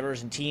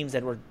drivers and teams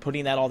that were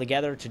putting that all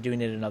together to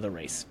doing it in another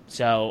race.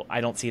 So I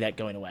don't see that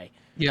going away.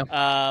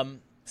 Yeah.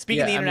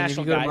 Speaking of the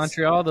international if you go guys, to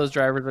Montreal, those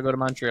drivers will go to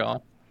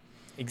Montreal.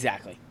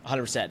 Exactly,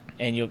 100%.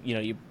 And you'll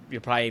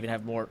probably even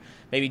have more.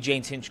 Maybe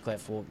James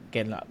Hinchcliffe will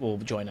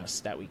join us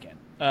that weekend.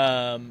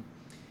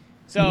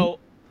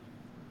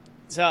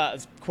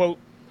 Quote.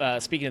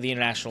 Speaking of the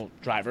international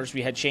drivers,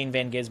 we had Shane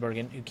Van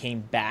Gisbergen, who came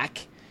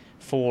back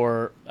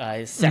for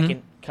his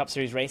second Cup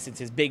Series race. It's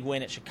his big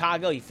win at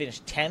Chicago. He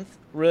finished 10th.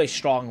 Really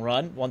strong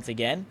run once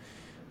again.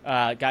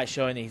 Guy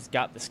showing that he's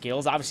got the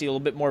skills. Obviously, a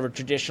little bit more of a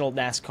traditional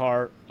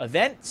NASCAR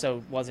event, so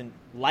it wasn't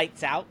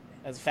lights out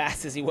as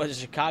fast as he was at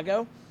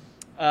Chicago.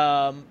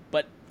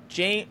 But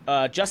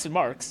Justin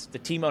Marks, the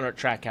team owner at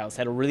Trackhouse,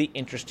 had a really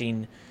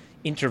interesting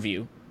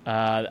interview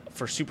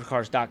for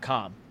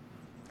Supercars.com.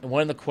 And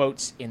one of the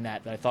quotes in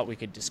that I thought we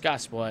could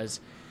discuss was,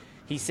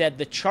 he said,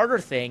 "The charter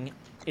thing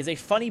is a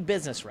funny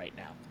business right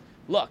now.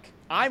 Look,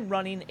 I'm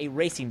running a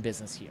racing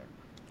business here.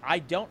 I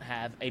don't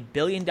have a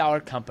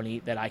billion-dollar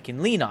company that I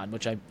can lean on,"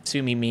 which I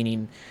assume he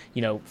meaning,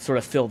 sort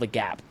of fill the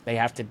gap. They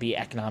have to be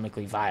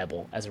economically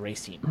viable as a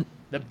race team.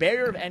 "The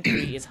barrier of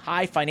entry is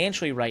high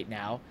financially right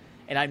now,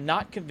 and I'm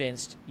not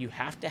convinced you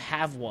have to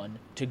have one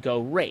to go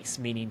race,"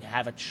 meaning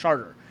have a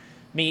charter.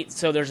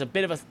 So there's a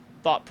bit of a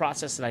thought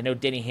process, and I know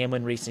Denny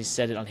Hamlin recently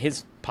said it on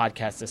his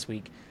podcast this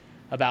week,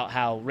 about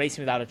how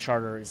racing without a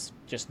charter is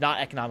just not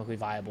economically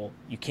viable.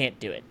 You can't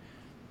do it.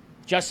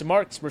 Justin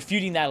Marks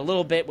refuting that a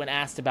little bit when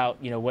asked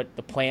about, what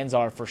the plans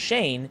are for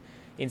Shane,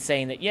 in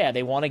saying that,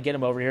 they want to get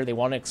him over here. They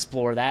want to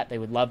explore that. They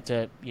would love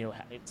to,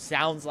 it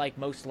sounds like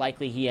most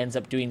likely he ends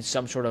up doing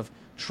some sort of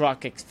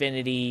truck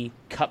Xfinity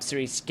Cup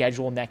Series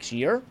schedule next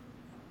year.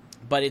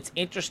 But it's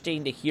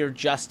interesting to hear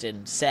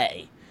Justin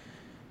say,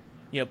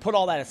 put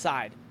all that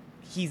aside,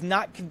 he's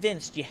not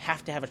convinced you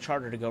have to have a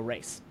charter to go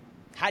race.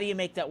 How do you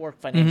make that work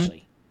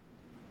financially?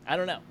 I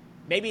don't know.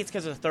 Maybe it's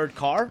because of the third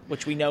car,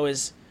 which we know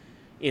is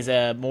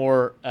a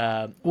more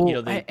hang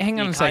on the a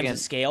economies second. of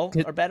scale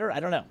are better. I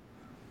don't know.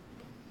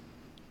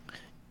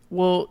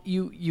 Well,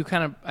 you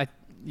kind of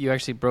you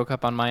actually broke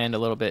up on my end a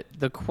little bit.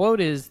 The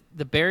quote is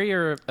the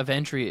barrier of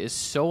entry is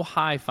so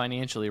high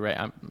financially, right?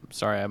 I'm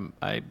sorry,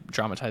 I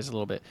dramatized a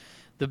little bit.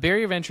 The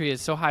barrier of entry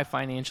is so high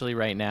financially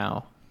right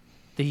now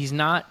that he's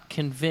not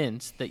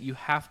convinced that you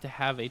have to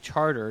have a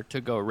charter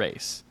to go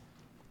race.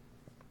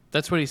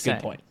 That's what he's saying.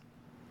 Good point.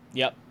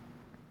 Yep.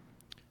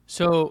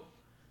 So,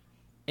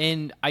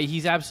 and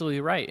he's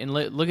absolutely right. And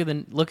look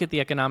at the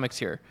economics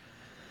here.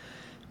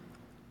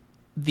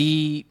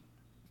 The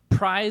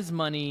prize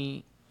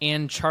money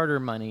and charter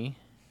money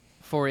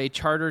for a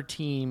charter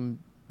team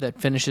that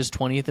finishes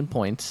 20th in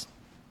points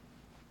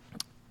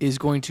is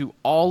going to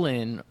all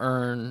in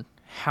earn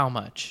how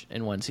much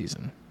in one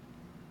season?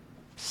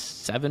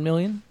 $7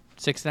 million?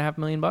 $6.5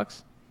 million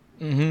bucks?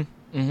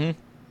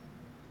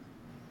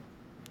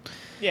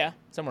 Yeah,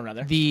 somewhere around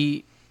there.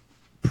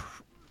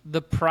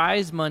 The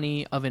prize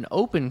money of an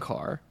open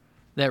car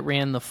that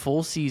ran the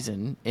full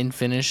season and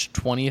finished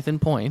 20th in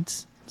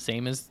points,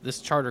 same as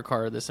this charter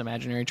car, this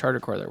imaginary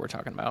charter car that we're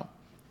talking about,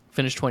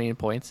 finished 20 in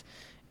points,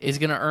 is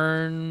going to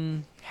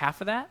earn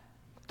half of that?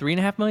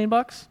 $3.5 million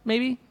bucks,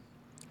 maybe?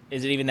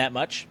 Is it even that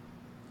much?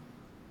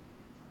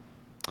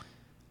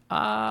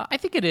 I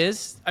think it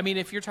is. I mean,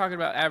 if you're talking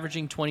about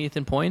averaging 20th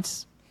in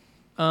points,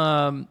 okay.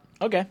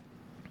 I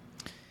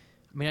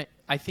mean,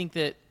 I think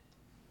that,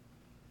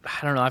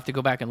 I don't know, I have to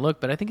go back and look,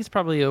 but I think it's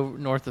probably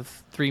north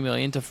of $3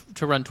 million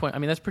to run 20. I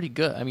mean, that's pretty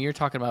good. I mean, you're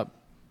talking about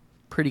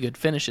pretty good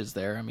finishes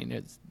there. I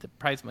mean, the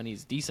prize money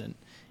is decent.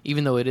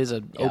 Even though it is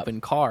an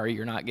open car,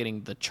 you're not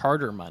getting the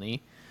charter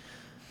money.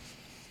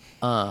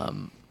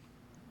 You're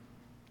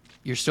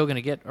still going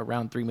to get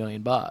around $3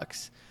 million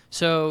bucks.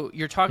 So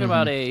you're talking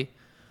about a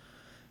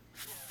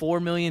 $4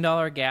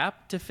 million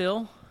gap to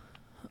fill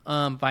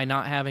by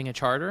not having a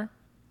charter.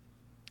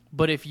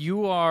 But if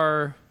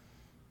you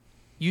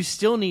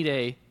still need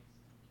a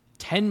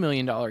 $10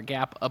 million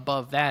gap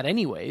above that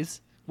anyways,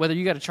 whether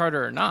you got a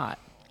charter or not.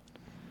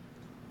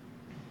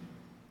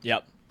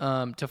 Yep.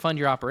 To fund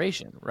your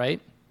operation, right?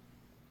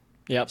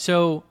 Yep.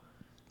 So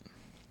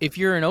if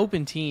you're an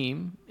open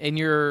team and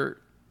you're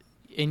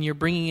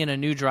bringing in a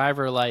new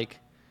driver like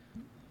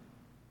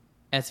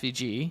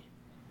SVG,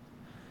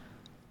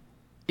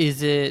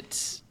 is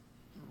it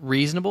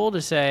reasonable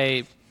to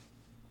say,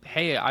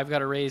 hey, I've got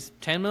to raise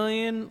 $10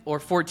 million or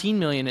 $14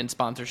 million in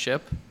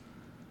sponsorship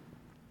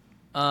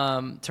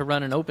to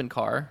run an open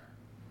car,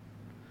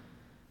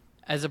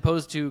 as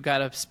opposed to got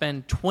to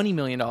spend $20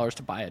 million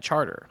to buy a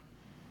charter?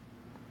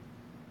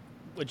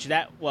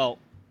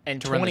 And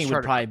 20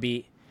 would probably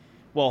be,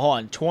 hold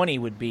on, 20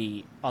 would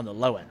be on the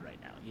low end right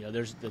now. You know,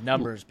 there's the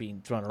numbers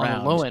being thrown around.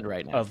 On the low end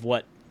right now.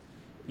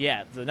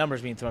 The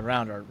numbers being thrown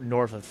around are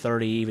north of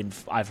 30, even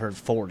I've heard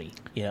 40.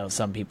 You know,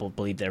 some people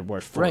believe they're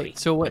worth 40. Right.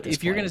 So what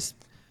if you're going to,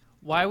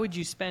 why would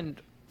you spend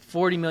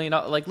 $40 million?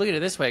 Like, look at it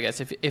this way, I guess.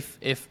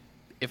 If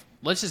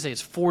let's just say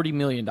it's $40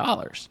 million.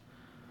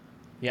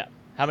 Yeah.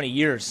 How many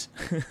years?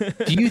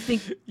 Do you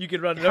think you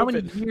could run it how open?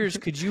 Many years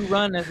could you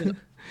run as an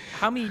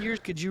How many years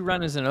could you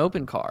run as an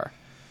open car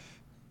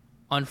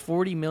on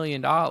 $40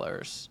 million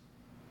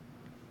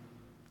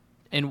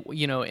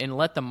and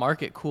let the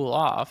market cool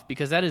off?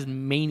 Because that is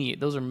mania.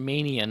 Those are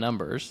mania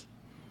numbers,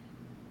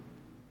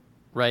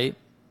 right?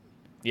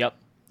 Yep.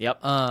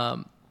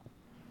 And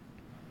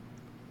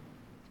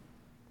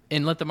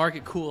let the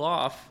market cool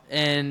off,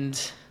 and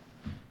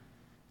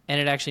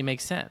it actually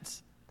makes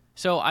sense.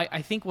 So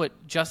I think what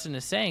Justin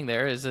is saying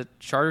there is that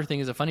charter thing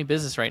is a funny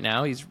business right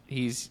now. He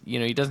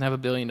doesn't have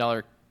 $1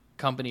 billion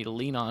company to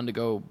lean on to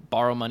go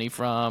borrow money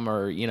from,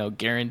 or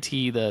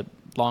guarantee the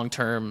long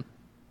term.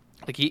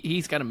 Like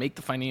he's got to make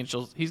the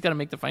financials. He's got to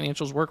make the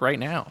financials work right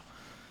now.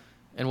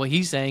 And what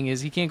he's saying is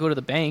he can't go to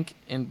the bank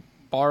and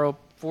borrow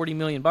 $40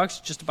 million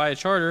just to buy a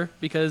charter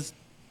because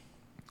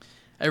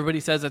everybody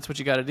says that's what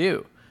you got to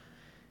do.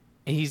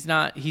 And he's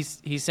not.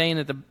 He's saying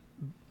that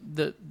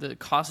the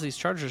cost of these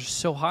charters are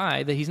so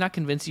high that he's not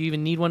convinced you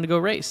even need one to go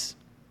race.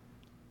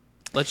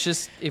 Let's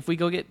just, if we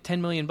go get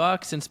 $10 million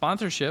in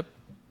sponsorship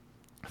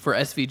for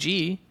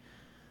SVG,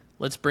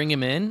 let's bring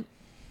him in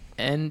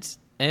and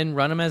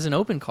run him as an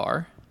open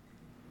car.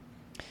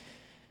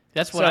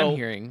 That's what I'm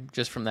hearing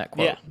just from that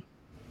quote.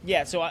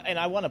 Yeah. So,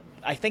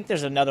 I think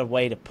there's another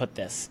way to put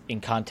this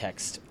in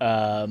context,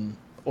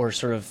 or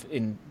sort of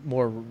in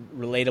more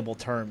relatable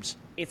terms.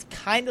 It's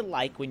kind of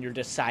like when you're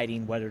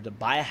deciding whether to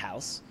buy a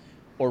house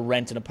or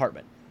rent an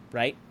apartment,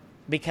 right?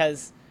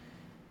 Because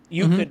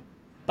you could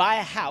buy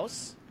a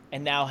house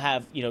and now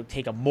have,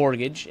 take a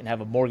mortgage and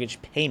have a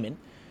mortgage payment.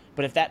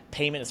 But if that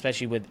payment,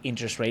 especially with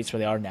interest rates where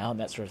they are now and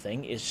that sort of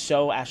thing, is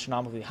so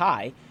astronomically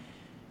high,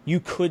 you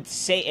could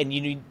say, and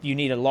you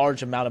need a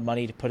large amount of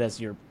money to put as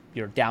your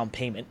down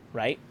payment,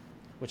 right?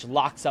 Which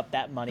locks up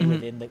that money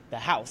within the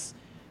house.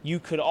 You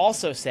could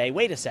also say,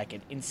 wait a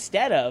second,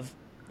 instead of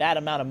that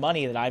amount of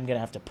money that I'm going to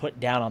have to put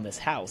down on this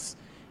house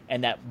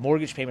and that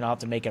mortgage payment I'll have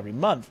to make every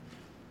month.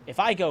 If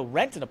I go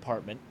rent an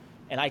apartment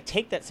and I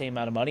take that same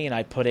amount of money and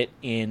I put it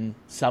in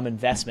some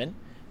investment,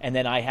 and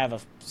then I have a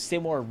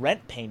similar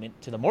rent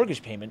payment to the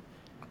mortgage payment,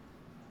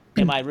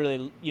 am I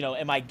really,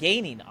 am I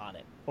gaining on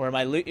it? Or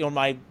am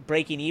I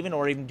breaking even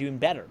or even doing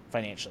better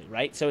financially,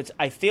 right? So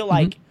I feel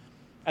like,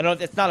 I don't know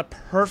if it's not a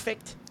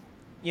perfect,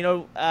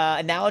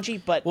 analogy,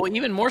 but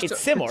even more it's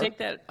similar. To take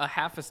that a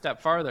half a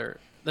step farther,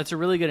 that's a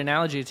really good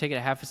analogy. To take it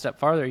a half a step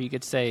farther, you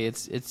could say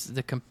it's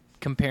the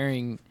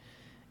comparing,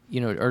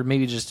 or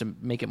maybe just to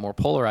make it more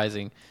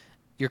polarizing,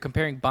 you're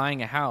comparing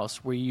buying a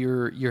house where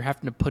you're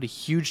having to put a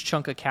huge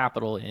chunk of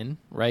capital in,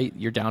 right?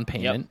 Your down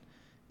payment,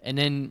 and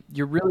then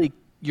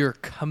you're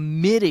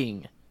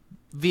committing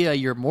via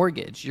your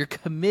mortgage. You're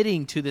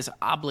committing to this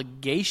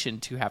obligation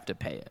to have to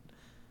pay it,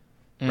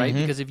 right?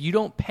 Because if you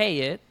don't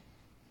pay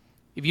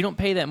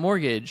that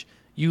mortgage,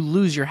 you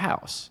lose your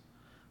house,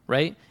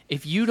 right?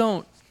 If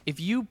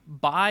you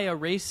buy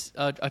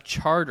a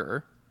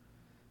charter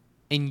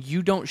and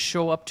you don't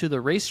show up to the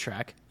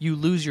racetrack, you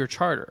lose your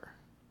charter.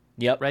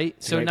 Yep. Right?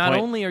 That's a so great not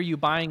point. only are you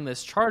buying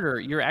this charter,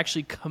 you're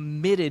actually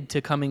committed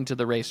to coming to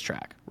the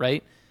racetrack,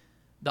 right?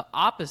 The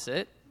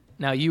opposite,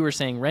 now you were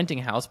saying renting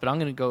a house, but I'm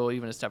going to go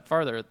even a step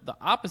farther. The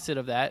opposite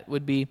of that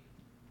would be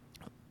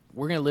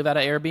we're going to live out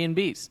of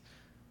Airbnbs.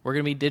 We're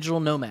going to be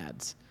digital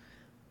nomads,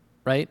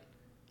 right?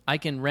 I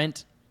can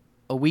rent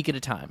a week at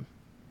a time.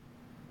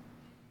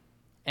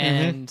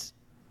 And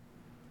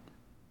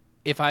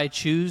if I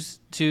choose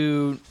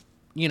to,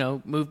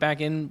 move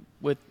back in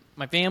with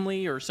my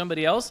family or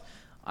somebody else,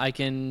 I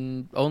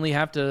can only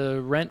have to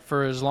rent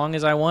for as long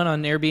as I want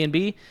on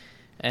Airbnb,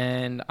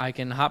 and I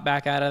can hop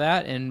back out of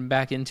that and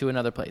back into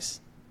another place.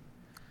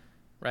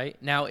 Right?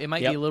 Now, it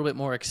might be a little bit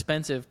more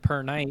expensive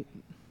per night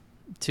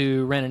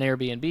to rent an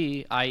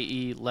Airbnb,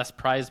 i.e. less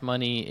prize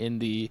money in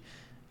the,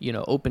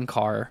 open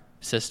car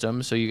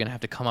system, so you're going to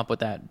have to come up with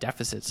that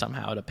deficit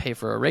somehow to pay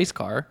for a race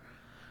car.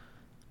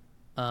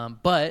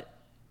 But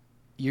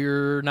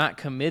you're not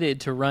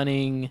committed to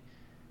running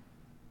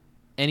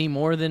any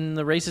more than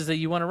the races that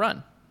you want to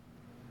run.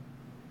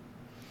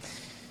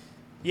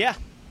 Yeah,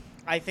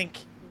 I think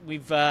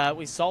we've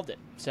solved it.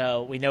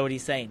 So we know what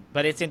he's saying,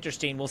 but it's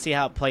interesting. We'll see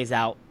how it plays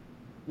out.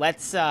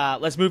 Let's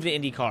move to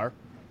IndyCar.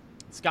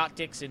 Scott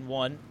Dixon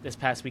won this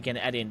past weekend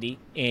at Indy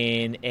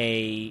in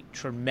a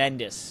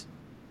tremendous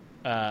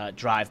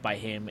drive by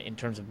him. In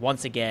terms of,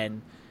 once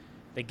again,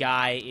 the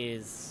guy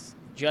is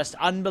just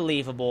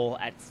unbelievable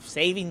at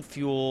saving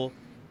fuel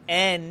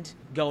and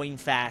going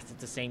fast at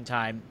the same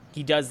time.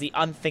 He does the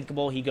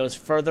unthinkable. He goes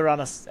further on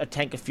a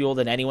tank of fuel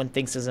than anyone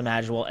thinks is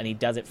imaginable, and he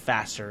does it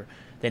faster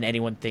than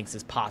anyone thinks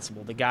is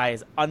possible. The guy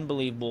is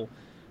unbelievable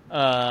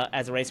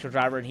as a race car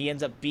driver, and he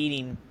ends up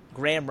beating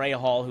Graham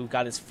Rahal, who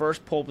got his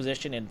first pole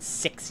position in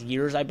 6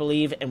 years, I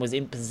believe, and was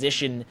in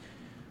position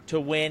to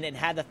win and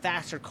had the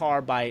faster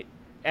car by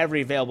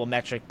every available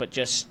metric, but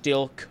just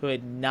still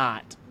could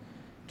not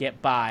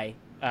get by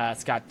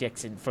Scott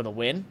Dixon for the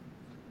win.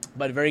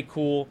 But a very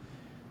cool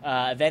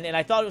event, and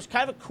I thought it was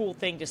kind of a cool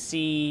thing to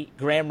see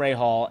Graham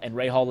Rahal and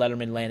Rahal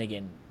Letterman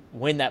Lanigan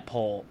win that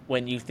pole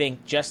when you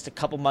think just a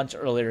couple months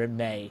earlier in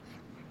May,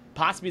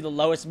 possibly the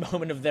lowest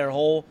moment of their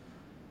whole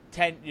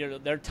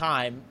their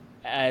time,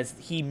 as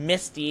he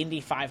missed the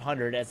Indy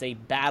 500 as they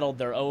battled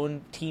their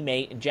own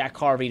teammate and Jack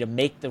Harvey to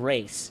make the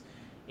race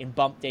in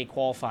bump day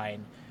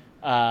qualifying,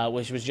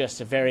 which was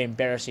just a very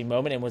embarrassing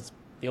moment and was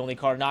the only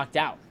car knocked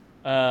out.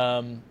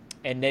 And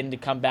then to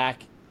come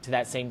back to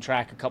that same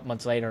track a couple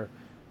months later,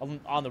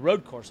 on the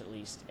road course at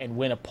least, and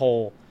win a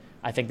pole,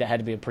 I think that had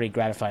to be a pretty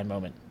gratifying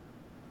moment.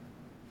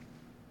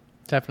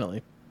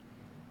 Definitely.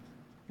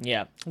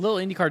 Yeah. A little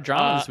IndyCar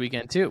drama this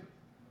weekend, too.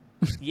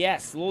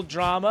 Yes, a little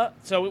drama.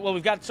 So,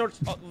 we've got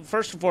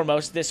first and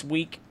foremost this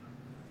week,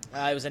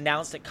 it was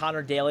announced that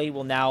Connor Daly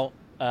will now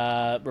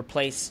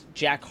replace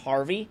Jack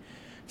Harvey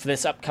for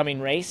this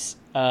upcoming race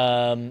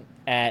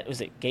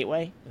was it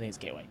Gateway? I think it's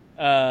Gateway.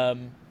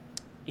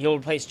 He'll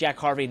replace Jack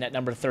Harvey in that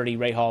number 30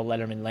 Rahal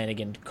Letterman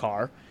Lanigan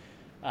car.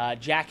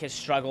 Jack has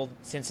struggled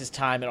since his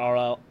time at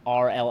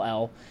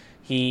RLL.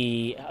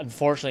 He,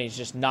 unfortunately, has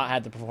just not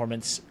had the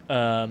performance.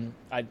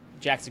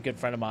 Jack's a good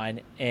friend of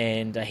mine,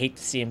 and I hate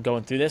to see him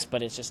going through this,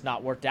 but it's just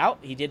not worked out.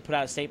 He did put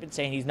out a statement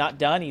saying he's not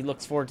done. He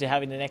looks forward to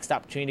having the next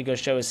opportunity to go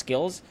show his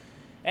skills,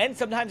 and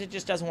sometimes it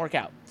just doesn't work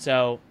out.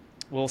 So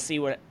we'll see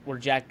where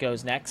Jack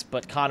goes next.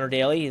 But Connor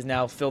Daly is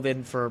now filled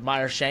in for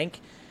Meyer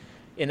Shank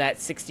in that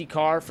 60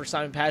 car for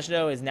Simon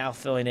Pagenaud, is now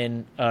filling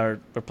in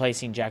or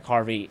replacing Jack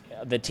Harvey.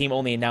 The team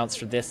only announced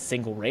for this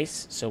single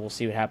race, so we'll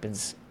see what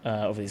happens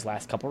over these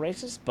last couple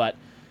races. But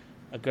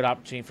a good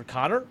opportunity for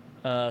Connor,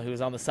 who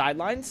was on the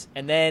sidelines.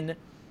 And then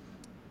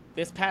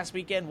this past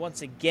weekend,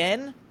 once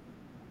again,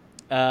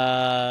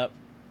 Alex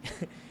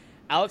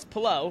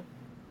Palou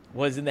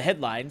was in the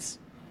headlines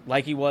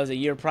like he was a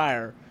year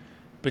prior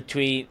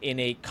in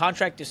a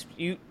contract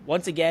dispute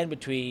once again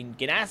between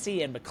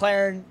Ganassi and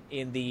McLaren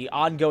in the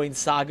ongoing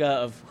saga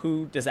of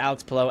who does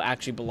Alex Palou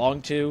actually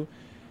belong to.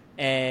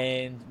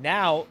 And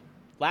now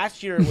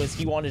Last year it was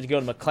he wanted to go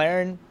to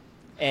McLaren,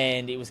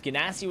 and it was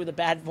Ganassi with the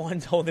bad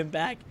ones holding him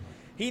back.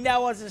 He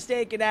now wants to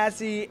stay at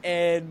Ganassi,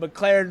 and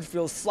McLaren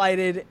feels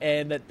slighted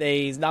and that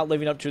he's not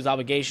living up to his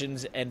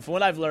obligations. And from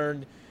what I've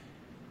learned,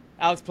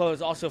 Alex Palou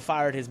has also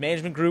fired his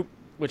management group,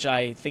 which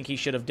I think he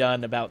should have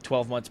done about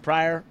 12 months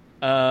prior.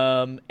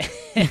 And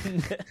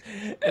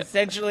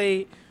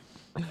essentially,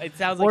 it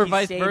sounds like or he's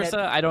vice staying versa.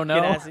 at I don't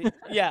know. Ganassi.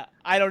 Yeah,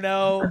 I don't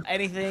know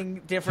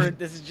anything different.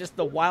 This is just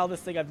the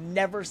wildest thing. I've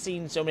never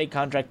seen so many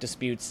contract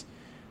disputes,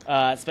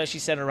 especially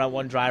centered around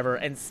one driver,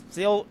 and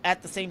still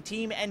at the same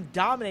team and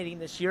dominating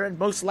this year, and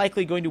most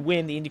likely going to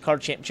win the IndyCar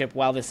Championship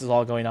while this is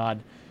all going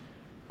on.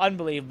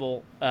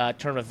 Unbelievable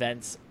turn of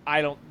events.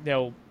 I don't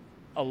know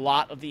a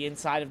lot of the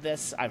inside of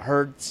this. I've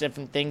heard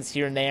different things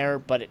here and there,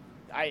 but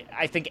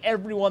I think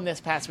everyone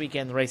this past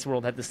weekend in the race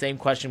world had the same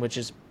question, which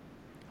is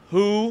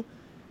who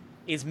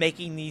is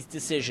making these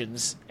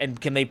decisions,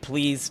 and can they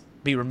please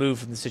be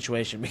removed from the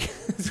situation,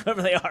 because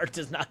whoever they are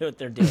does not know what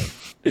they're doing.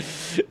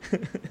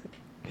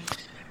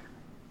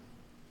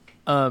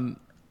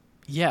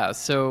 Yeah,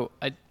 so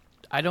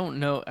I don't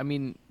know. I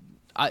mean,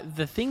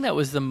 the thing that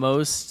was the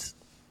most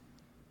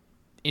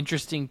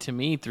interesting to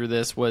me through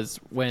this was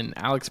when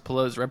Alex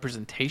Palou's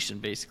representation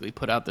basically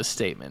put out this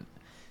statement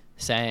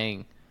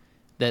saying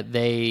that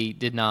they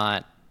did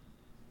not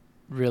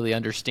really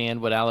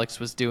understand what Alex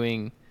was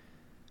doing,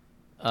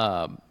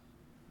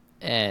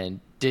 and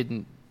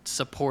didn't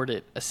support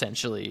it,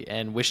 essentially,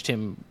 and wished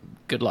him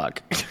good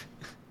luck.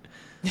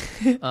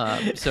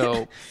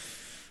 So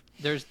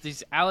there's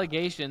these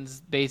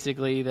allegations,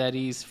 basically, that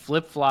he's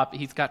flip-flop.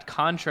 He's got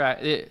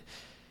contract.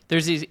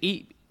 There's these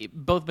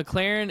both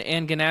McLaren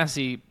and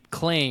Ganassi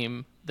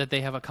claim that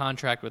they have a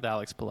contract with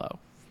Alex Palou.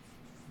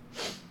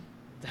 It's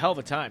a hell of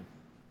a time,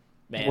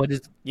 man. What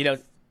is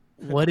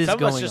some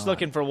going of us just on?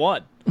 looking for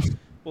one.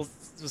 Well,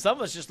 some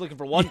of us just looking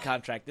for one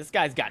contract. This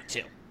guy's got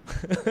two.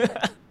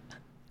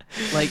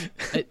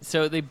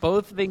 So they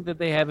both think that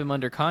they have him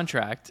under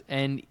contract,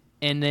 and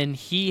then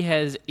he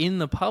has, in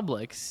the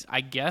publics, I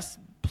guess,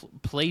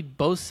 played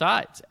both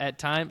sides at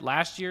time.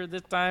 Last year,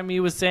 this time, he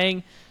was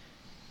saying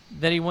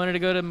that he wanted to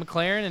go to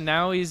McLaren, and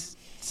now he's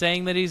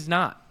saying that he's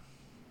not.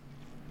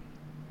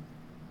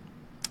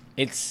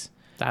 I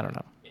don't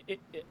know.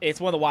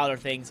 It's one of the wilder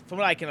things. From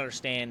what I can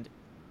understand,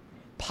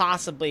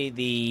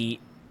 possibly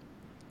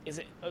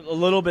a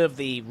little bit of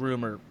the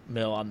rumor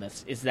mill on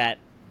this is that,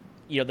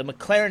 the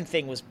McLaren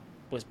thing was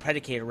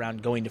predicated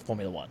around going to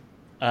Formula One.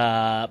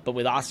 But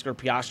with Oscar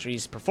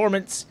Piastri's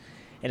performance,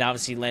 and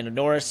obviously Lando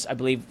Norris, I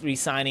believe,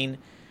 re-signing,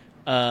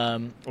 or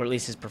at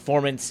least his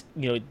performance,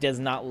 it does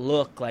not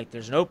look like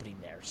there's an opening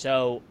there.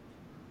 So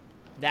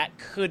that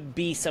could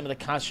be some of the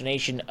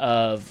consternation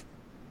of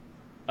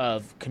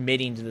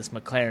committing to this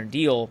McLaren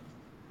deal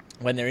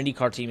when their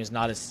IndyCar team is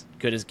not as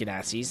good as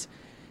Ganassi's,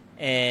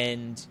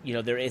 and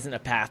there isn't a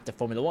path to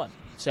Formula One.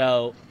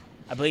 So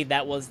I believe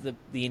that was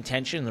the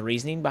intention, the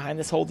reasoning behind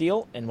this whole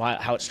deal, and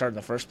how it started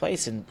in the first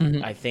place.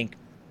 And I think,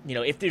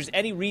 if there's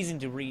any reason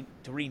to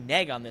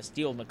renege on this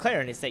deal with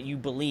McLaren, it's that you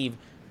believe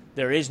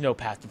there is no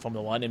path to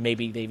Formula One, and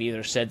maybe they've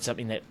either said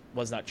something that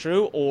was not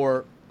true,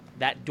 or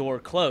that door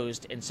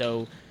closed, and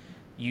so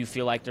you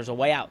feel like there's a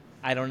way out.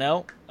 I don't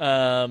know,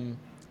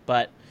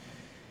 but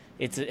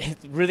it's a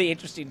really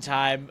interesting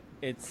time.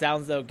 It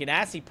sounds though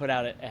Ganassi put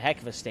out a heck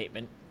of a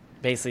statement,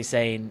 basically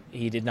saying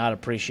he did not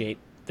appreciate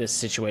this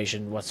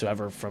situation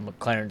whatsoever from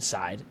McLaren's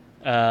side,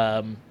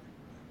 and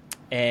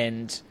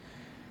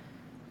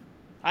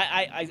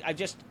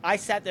I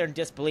sat there in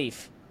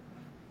disbelief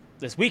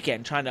this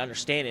weekend trying to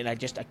understand it, and I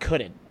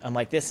couldn't. I'm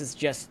like, this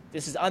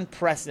is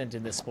unprecedented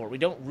in this sport. We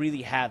don't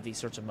really have these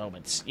sorts of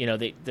moments.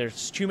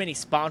 There's too many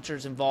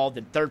sponsors involved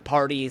and third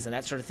parties and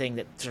that sort of thing,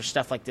 that for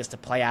stuff like this to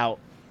play out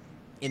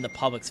in the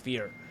public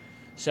sphere.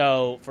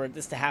 So for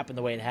this to happen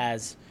the way it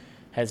has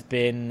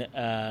been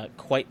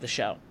quite the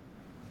show.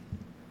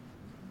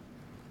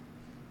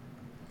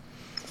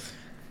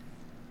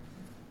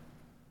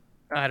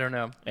 I don't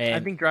know. And I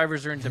think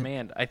drivers are in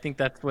demand. I think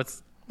that's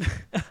what's.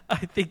 I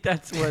think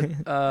that's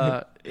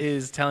what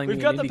is telling me.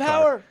 We've got in the IndyCar,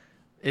 power.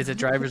 Is that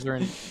drivers are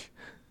in?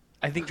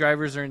 I think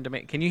drivers are in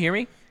demand. Can you hear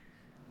me?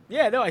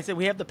 Yeah, no, I said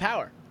we have the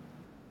power.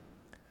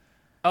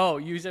 Oh,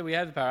 you said we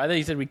have the power. I thought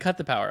you said we cut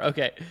the power.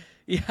 Okay.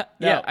 Yeah,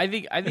 No. yeah. I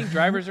think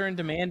drivers are in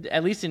demand,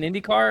 at least in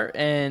IndyCar,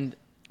 and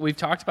we've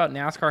talked about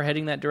NASCAR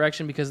heading that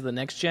direction because of the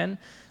next gen.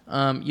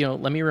 Let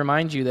me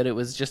remind you that it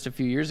was just a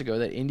few years ago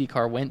that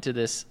IndyCar went to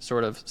this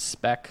sort of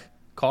spec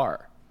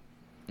car.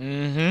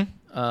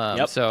 Mm-hmm.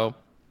 Yep. So,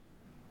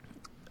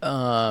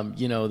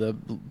 the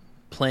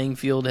playing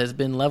field has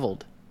been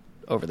leveled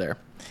over there.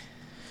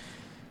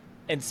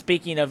 And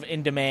speaking of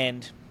in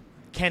demand,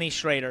 Kenny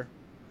Schrader,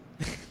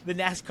 the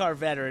NASCAR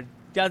veteran,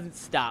 doesn't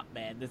stop,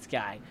 man. This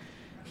guy.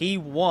 He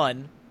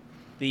won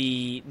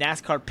the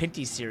NASCAR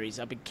Pinty Series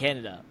up in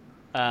Canada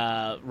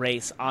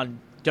race on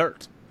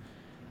dirt.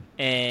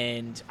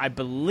 And I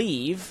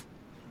believe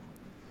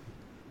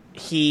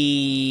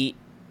he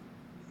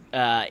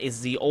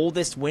is the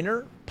oldest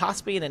winner,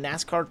 possibly in a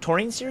NASCAR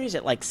touring series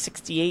at like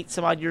 68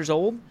 some odd years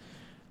old.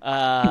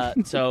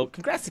 So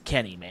congrats to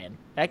Kenny, man.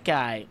 That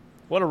guy,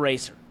 what a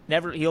racer.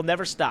 He'll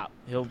never stop.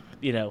 He'll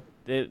be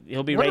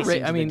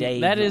racing to the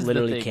day that he is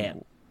literally the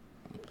thing.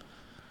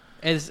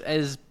 can't.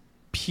 As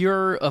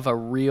pure of a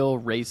real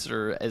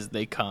racer as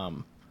they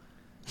come.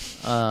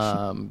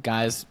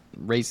 Guys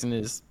racing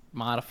his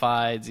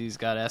modifieds. He's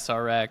got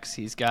SRX.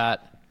 He's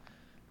got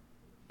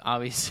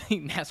obviously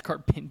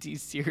NASCAR Pinty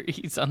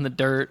series on the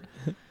dirt.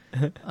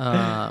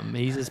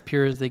 He's as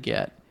pure as they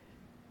get.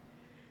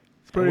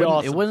 It's pretty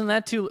awesome.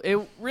 It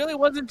really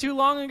wasn't too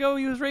long ago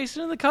he was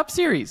racing in the Cup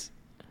Series.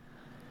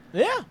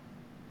 Yeah.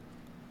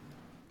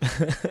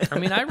 I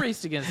mean, I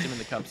raced against him in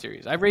the Cup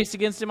Series. I raced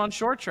against him on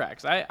short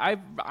tracks.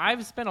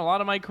 I've spent a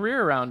lot of my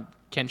career around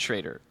Ken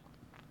Schrader.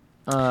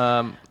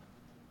 I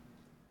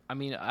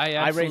mean, I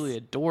absolutely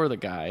adore the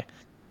guy.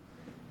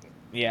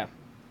 Yeah.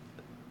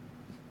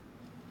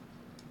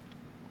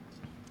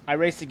 I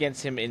raced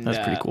against him in That's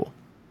pretty cool.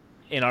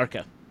 In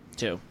ARCA,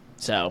 too.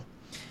 So,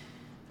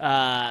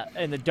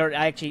 in the dirt,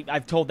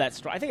 I've told that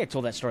story. I think I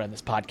told that story on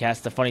this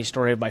podcast. The funny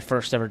story of my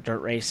first ever dirt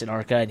race in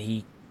ARCA,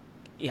 and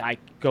I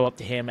go up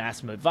to him,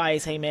 ask him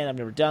advice. Hey, man, I've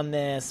never done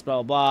this,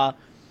 blah, blah, blah.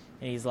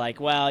 And he's like,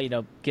 well,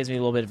 gives me a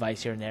little bit of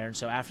advice here and there. And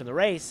so after the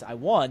race, I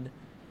won,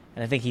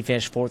 and I think he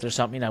finished fourth or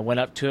something. I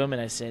went up to him,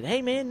 and I said,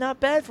 hey, man, not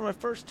bad for my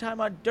first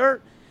time on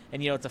dirt. And,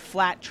 it's a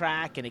flat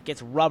track, and it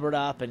gets rubbered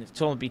up, and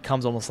it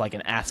becomes almost like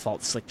an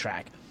asphalt slick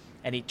track.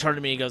 And he turned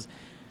to me and he goes,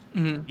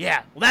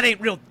 yeah, well, that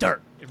ain't real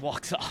dirt. And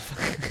walks off.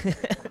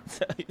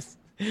 So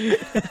he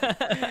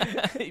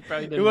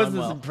probably didn't wasn't run as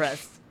well.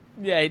 impressed.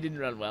 Yeah, he didn't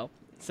run well.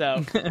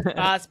 So,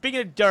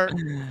 speaking of dirt,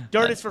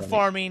 dirt is for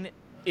farming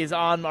is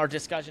on our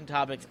discussion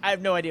topics. I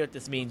have no idea what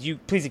this means. You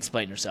please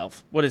explain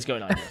yourself. What is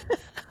going on here?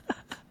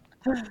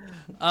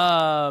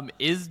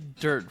 Is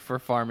dirt for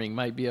farming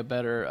might be a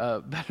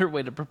better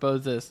way to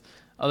propose this,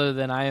 other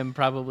than I am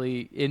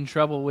probably in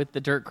trouble with the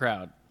dirt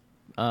crowd.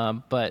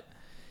 But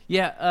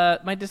yeah,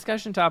 my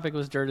discussion topic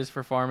was dirt is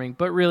for farming,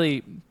 but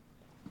really,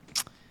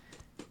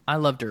 I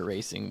love dirt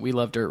racing. We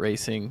love dirt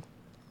racing.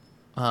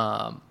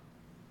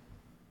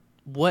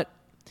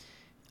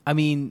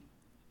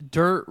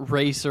 Dirt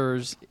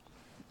racers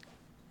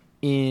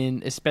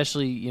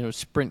especially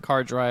sprint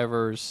car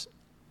drivers,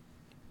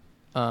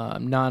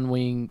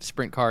 non-wing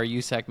sprint car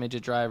USAC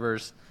midget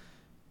drivers,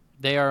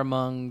 they are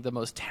among the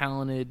most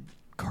talented,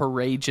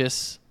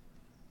 courageous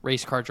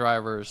race car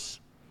drivers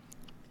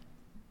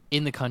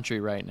in the country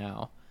right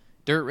now.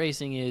 Dirt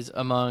racing is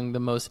among the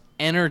most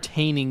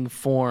entertaining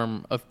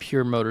form of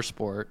pure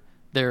motorsport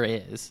there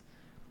is,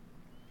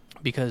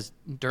 because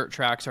dirt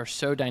tracks are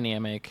so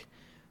dynamic,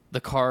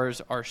 the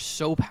cars are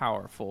so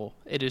powerful,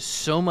 it is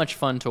so much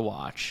fun to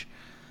watch,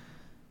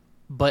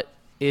 but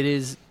it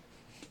is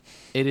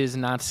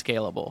not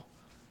scalable.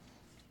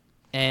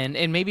 And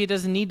maybe it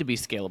doesn't need to be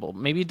scalable.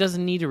 Maybe it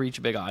doesn't need to reach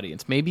a big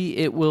audience. Maybe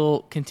it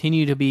will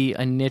continue to be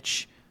a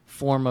niche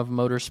form of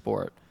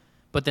motorsport.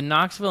 But the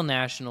Knoxville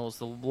Nationals,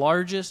 the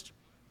largest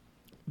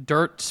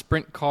dirt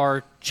sprint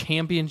car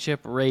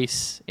championship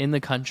race in the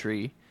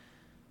country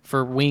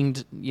for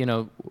winged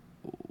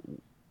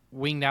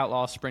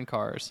outlaw sprint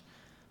cars,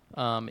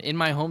 in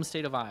my home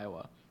state of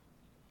Iowa,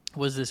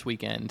 was this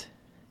weekend.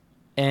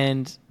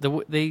 And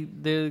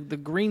the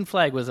green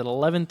flag was at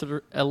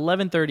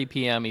 11:30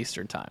 p.m.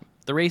 Eastern time.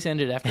 The race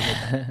ended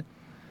after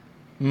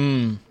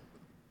midnight.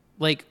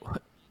 Like,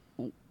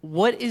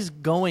 what is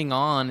going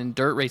on in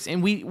dirt racing?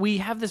 And we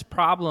have this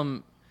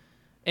problem.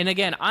 And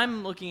again,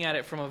 I'm looking at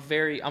it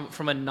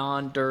from a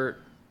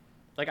non-dirt.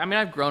 Like, I mean,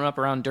 I've grown up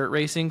around dirt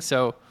racing,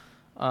 so,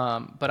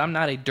 but I'm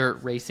not a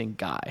dirt racing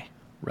guy,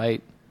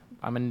 right?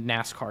 I'm a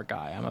NASCAR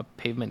guy. I'm a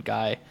pavement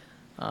guy.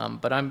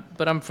 But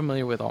I'm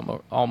familiar with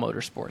all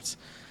motorsports,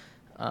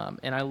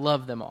 and I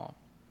love them all.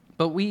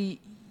 But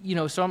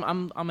so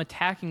I'm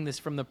attacking this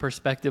from the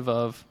perspective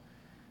of,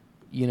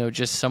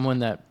 just someone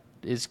that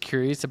is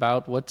curious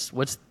about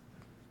what's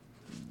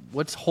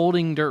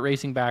holding dirt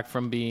racing back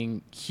from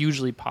being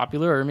hugely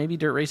popular, or maybe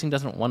dirt racing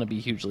doesn't want to be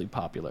hugely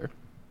popular.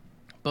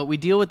 But we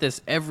deal with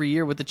this every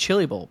year with the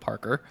Chili Bowl,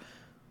 Parker.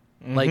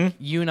 Mm-hmm. Like,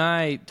 you and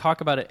I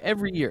talk about it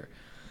every year.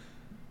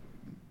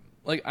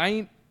 Like,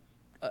 I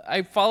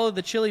follow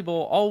the Chili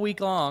Bowl all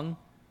week long,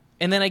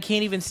 and then I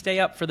can't even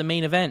stay up for the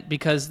main event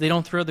because they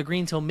don't throw the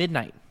green till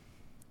midnight.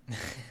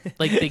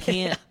 Like, they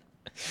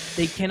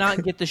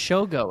cannot get the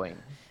show going.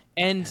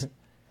 And,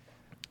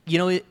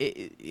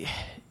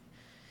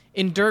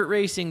 in dirt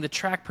racing, the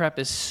track prep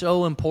is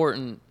so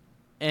important,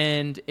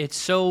 and it's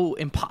so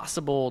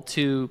impossible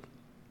to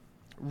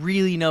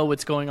really know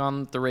what's going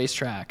on at the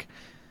racetrack.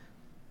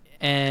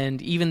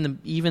 And even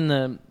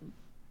the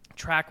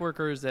track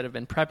workers that have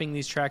been prepping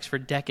these tracks for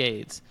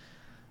decades,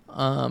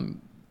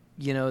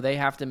 they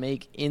have to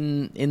make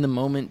in the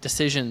moment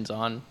decisions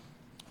on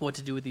what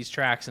to do with these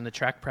tracks, and the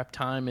track prep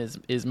time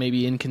is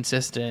maybe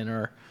inconsistent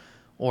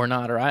or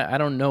not, or I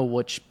don't know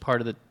which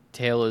part of the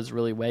tail is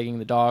really wagging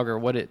the dog or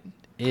what it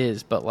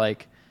is, but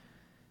like,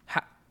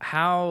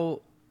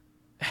 how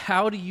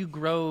do you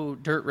grow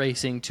dirt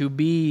racing to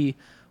be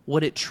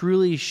what it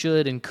truly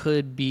should and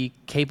could be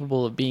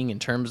capable of being in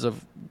terms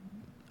of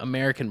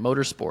American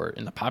motorsport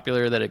and the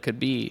popular that it could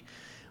be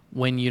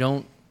when you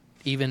don't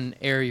even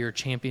air your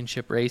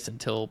championship race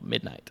until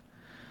midnight.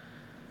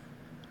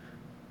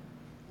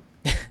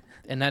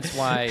 And that's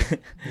why the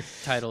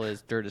title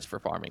is Dirt is for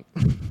Farming.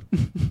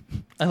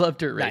 I love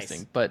dirt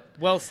racing, but...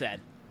 Well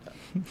said.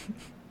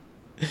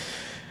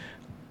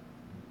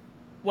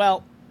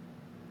 Well,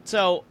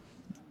 so...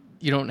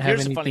 You don't have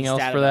anything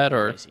else for that,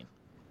 or...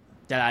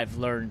 That I've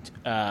learned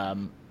a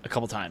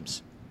couple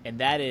times. And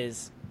that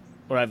is...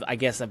 Or I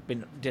guess I've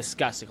been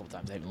discussed a couple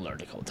times. I haven't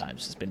learned a couple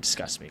times. It's been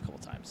discussed to me a couple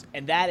times.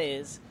 And that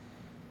is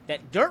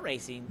that dirt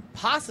racing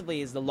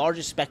possibly is the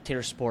largest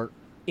spectator sport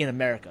in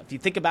America. If you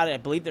think about it, I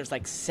believe there's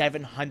like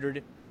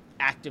 700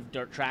 active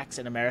dirt tracks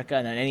in America,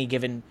 and on any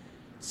given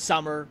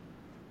summer,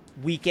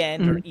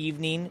 weekend, or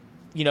evening,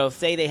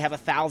 say they have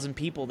 1,000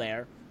 people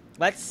there.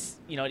 Let's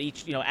at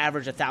each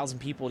average 1,000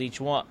 people at each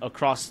one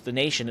across the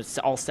nation. It's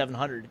all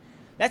 700.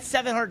 That's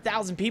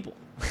 700,000 people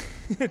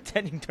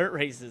attending dirt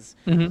races.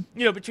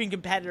 Between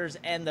competitors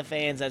and the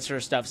fans, that sort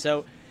of stuff.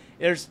 So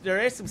there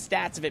is some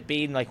stats of it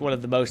being like one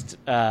of the most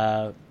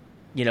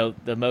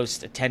the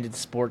most attended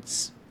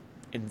sports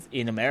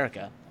in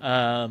America.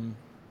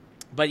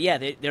 But yeah,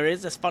 there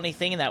is this funny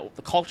thing in that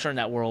the culture in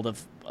that world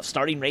of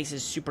starting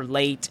races super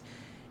late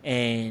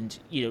and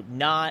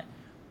not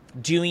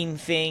doing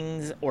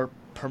things or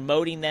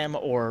promoting them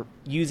or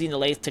using the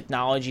latest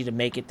technology to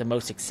make it the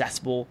most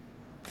accessible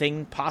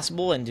thing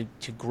possible and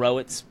to grow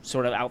it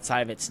sort of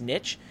outside of its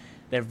niche.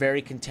 They're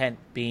very content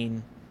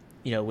being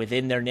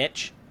within their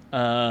niche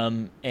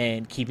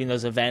and keeping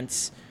those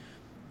events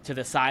to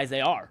the size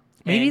they are.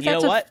 Maybe and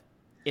that's what?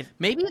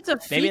 Maybe it's a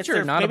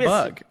feature, not a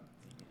bug.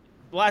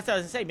 Well, that's what I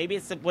was going to say. Maybe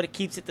it's what it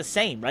keeps it the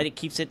same, right? It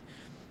keeps it,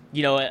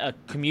 a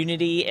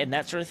community and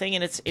that sort of thing,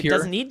 and it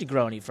doesn't need to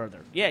grow any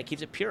further. Yeah, it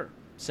keeps it pure.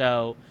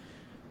 So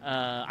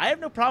I have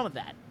no problem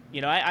with that.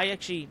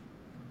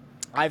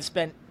 I've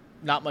spent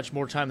not much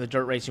more time in the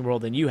dirt racing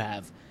world than you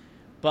have,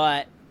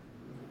 but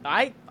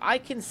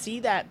I can see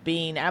that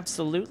being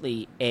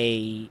absolutely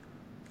a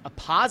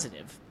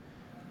positive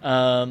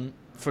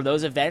for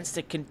those events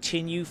to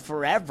continue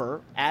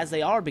forever as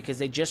they are, because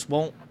they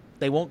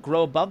won't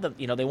grow above them.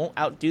 They won't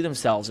outdo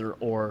themselves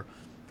or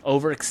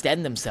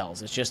overextend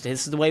themselves. It's just,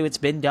 this is the way it's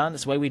been done.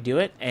 This is the way we do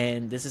it.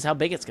 And this is how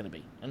big it's going to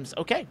be. And it's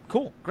okay,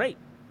 cool, great.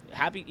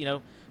 Happy,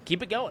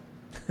 keep it going.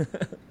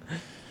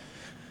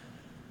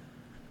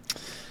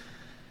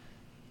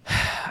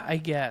 I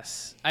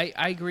guess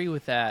I agree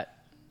with that.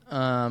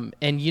 And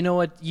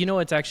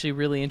what's actually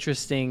really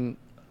interesting.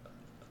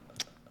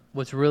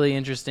 What's really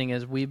interesting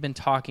is we've been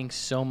talking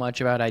so much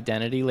about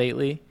identity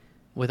lately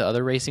with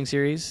other racing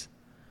series,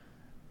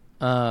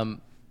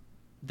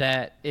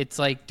 that it's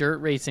like dirt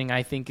racing,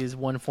 I think, is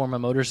one form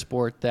of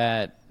motorsport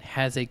that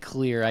has a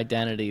clear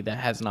identity that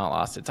has not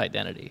lost its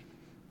identity,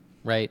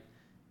 right?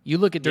 You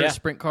look at dirt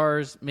sprint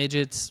cars,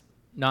 midgets,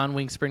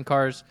 non-wing sprint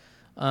cars.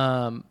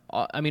 All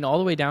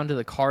the way down to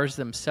the cars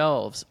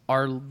themselves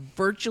are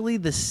virtually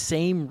the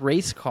same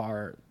race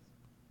car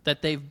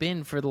that they've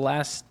been for the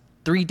last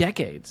 3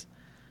 decades.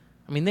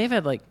 They've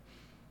had like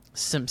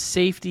some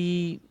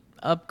safety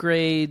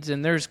upgrades,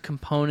 and there's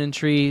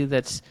componentry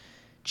that's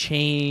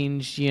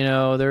changed.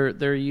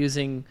 They're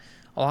using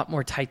a lot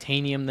more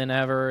titanium than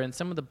ever, and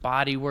some of the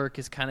body work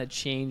has kind of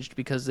changed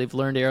because they've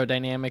learned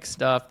aerodynamic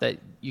stuff that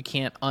you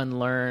can't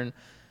unlearn.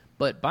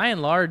 But by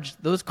and large,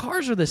 those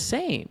cars are the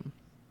same.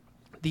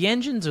 The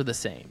engines are the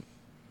same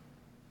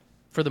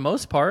for the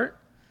most part.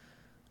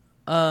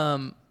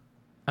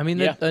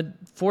 The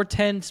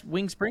 410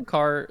 wing sprint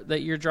car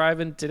that you're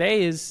driving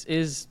today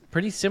is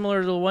pretty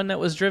similar to the one that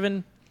was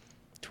driven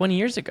 20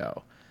 years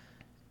ago.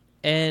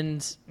 And,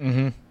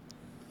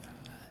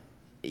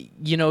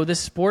 this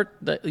sport,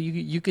 that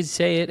you could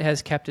say it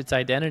has kept its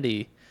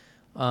identity.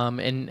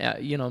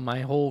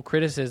 My whole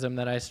criticism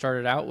that I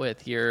started out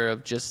with here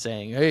of just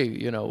saying, hey,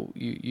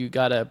 you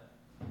gotta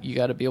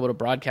be able to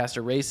broadcast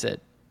a race at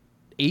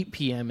 8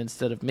 p.m.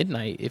 instead of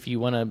midnight if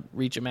you want to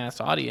reach a mass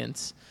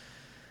audience.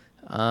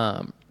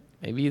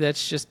 Maybe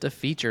that's just a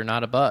feature,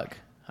 not a bug.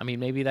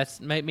 Maybe that's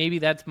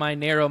my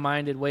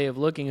narrow-minded way of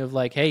looking of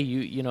like, hey,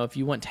 if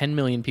you want 10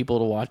 million people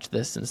to watch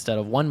this instead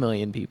of 1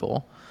 million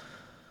people,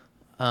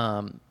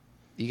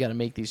 you got to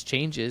make these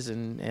changes.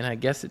 And I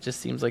guess it just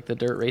seems like the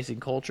dirt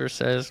racing culture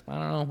says, I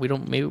don't know, we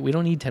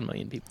don't need 10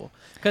 million people.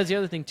 Because the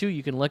other thing too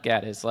you can look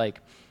at is like,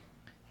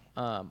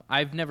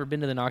 I've never been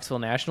to the Knoxville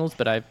Nationals,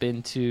 but I've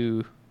been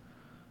to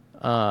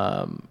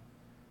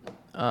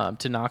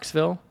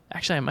Knoxville.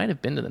 Actually, I might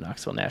have been to the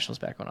Knoxville Nationals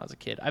back when I was a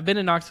kid. I've been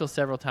to Knoxville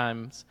several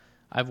times.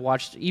 I've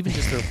watched even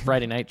just their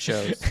Friday night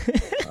shows,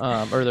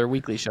 or their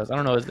weekly shows. I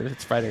don't know if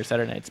it's Friday or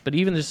Saturday nights, but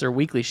even just their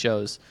weekly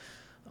shows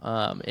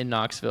in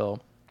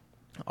Knoxville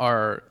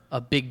are a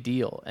big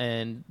deal.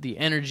 And the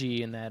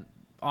energy and that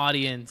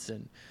audience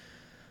and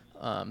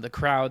the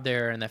crowd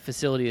there and that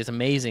facility is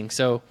amazing.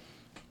 So,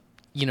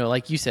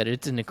 like you said,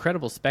 it's an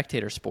incredible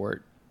spectator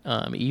sport,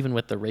 even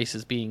with the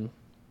races being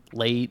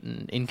late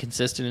and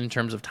inconsistent in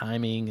terms of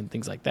timing and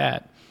things like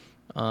that.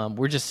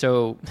 We're just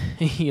so,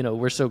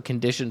 we're so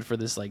conditioned for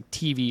this like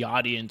TV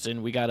audience,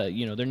 and we gotta,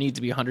 there needs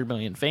to be 100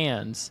 million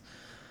fans.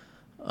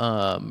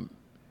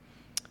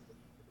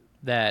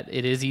 That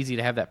it is easy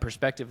to have that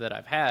perspective that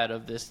I've had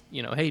of this,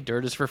 hey,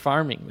 dirt is for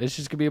farming. It's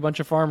just gonna be a bunch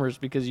of farmers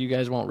because you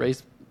guys won't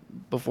race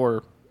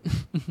before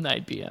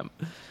 9 p.m.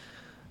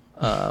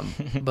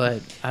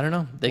 But I don't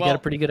know. They got a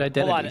pretty good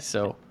identity.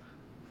 So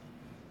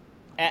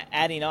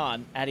adding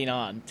on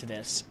to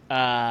this,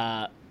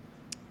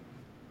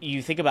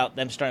 you think about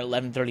them starting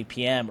at 11:30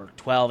 p.m. or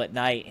 12 at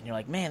night, and you're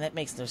like, man, that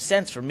makes no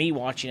sense for me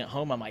watching at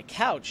home on my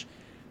couch.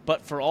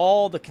 But for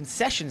all the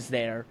concessions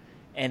there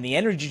and the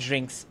energy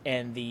drinks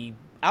and the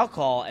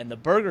alcohol and the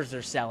burgers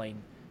they're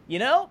selling,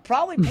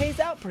 probably pays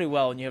out pretty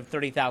well when you have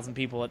 30,000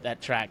 people at that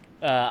track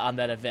on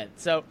that event.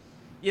 So,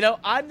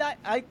 I'm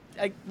not going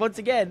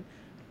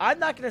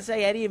to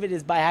say any of it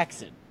is by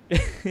accident.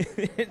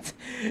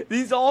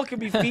 These all could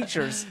be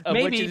features of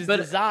which it is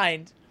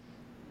designed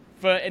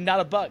for and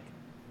not a bug.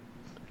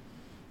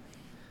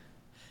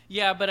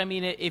 Yeah, but I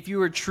mean, if you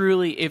were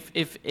truly, if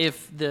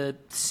the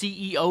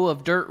CEO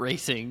of dirt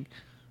racing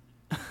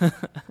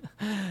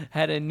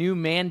had a new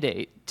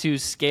mandate to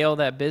scale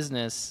that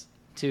business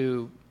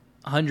to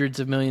hundreds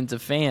of millions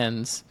of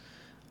fans,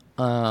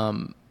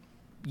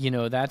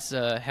 that's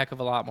a heck of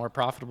a lot more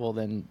profitable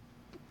than,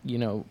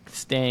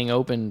 staying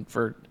open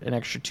for an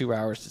extra 2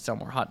 hours to sell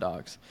more hot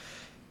dogs.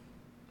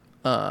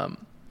 So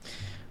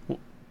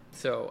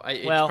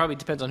it probably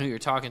depends on who you're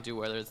talking to,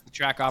 whether it's the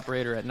track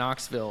operator at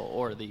Knoxville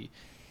or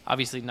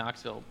obviously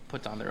Knoxville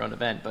puts on their own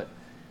event, but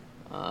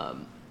I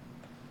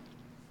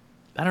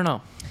don't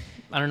know.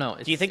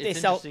 Do you think they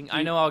sell?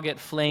 I know I'll get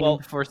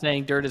flamed for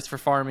saying dirt is for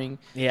farming.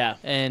 Yeah,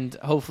 and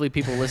hopefully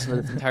people listen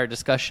to this entire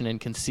discussion and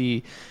can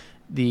see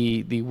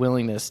the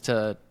willingness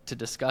to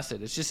discuss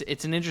it. It's just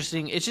an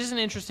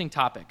interesting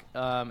topic,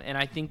 and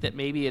I think that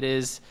maybe it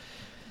is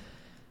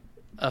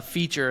a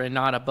feature and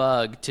not a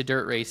bug to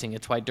dirt racing.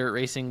 It's why dirt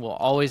racing will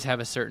always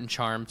have a certain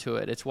charm to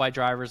it. It's why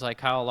drivers like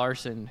Kyle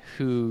Larson,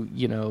 who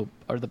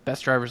are the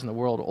best drivers in the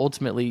world,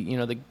 ultimately,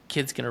 the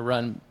kid's going to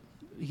run.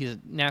 He's a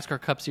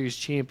NASCAR Cup Series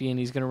champion.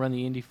 He's going to run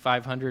the Indy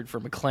 500 for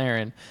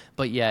McLaren,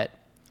 but yet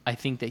I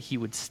think that he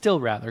would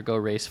still rather go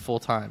race full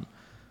time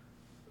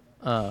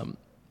on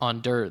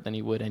dirt than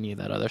he would any of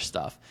that other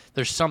stuff.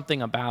 There's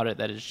something about it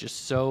that is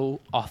just so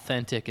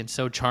authentic and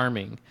so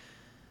charming,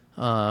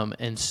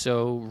 and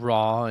so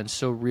raw and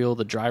so real.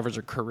 The drivers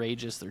are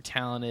courageous. They're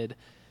talented.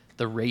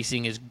 The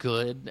racing is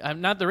good.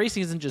 The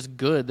racing isn't just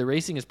good. The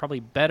racing is probably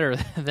better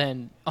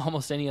than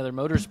almost any other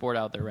motorsport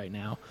out there right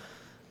now.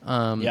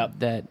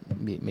 That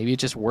maybe it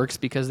just works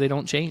because they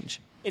don't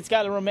change. It's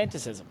got a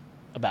romanticism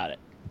about it,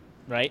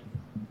 right?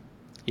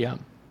 Yeah.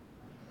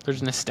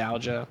 There's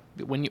nostalgia.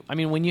 When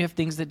you have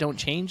things that don't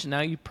change,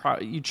 now you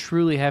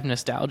truly have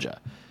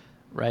nostalgia,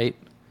 right?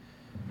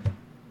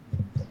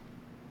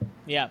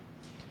 Yeah.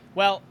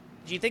 Well,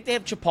 do you think they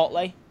have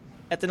Chipotle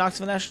at the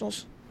Knoxville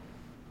Nationals?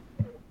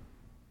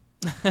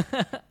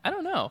 I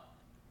don't know.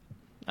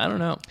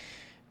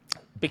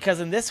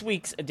 Because in this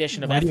week's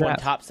edition of F1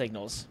 Top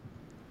Signals,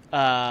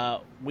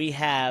 we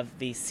have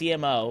the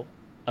CMO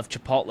of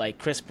Chipotle,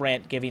 Chris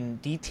Brandt, giving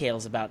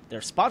details about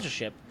their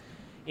sponsorship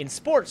in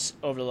sports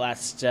over the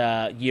last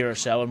year or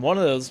so. And one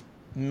of those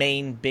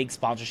main big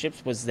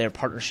sponsorships was their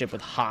partnership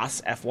with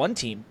Haas F1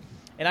 team.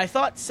 And I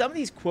thought some of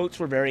these quotes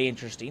were very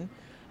interesting.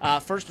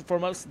 First and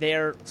foremost,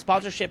 their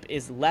sponsorship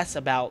is less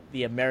about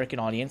the American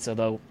audience,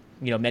 although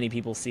many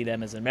people see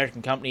them as an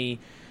American company.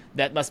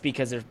 That must be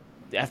because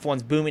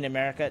F1's booming in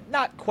America.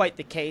 Not quite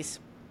the case.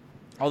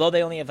 Although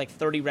they only have like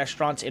 30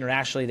 restaurants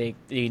internationally,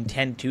 they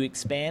intend to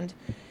expand.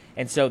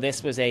 And so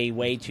this was a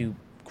way to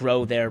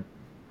grow their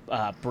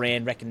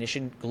brand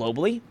recognition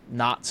globally,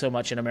 not so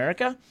much in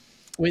America.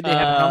 Wait, they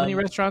have how many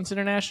restaurants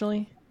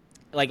internationally?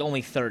 Like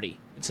only 30.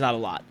 It's not a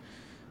lot.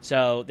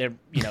 So they're,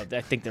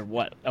 I think they're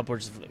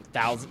upwards of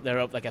 1,000. They're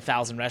up like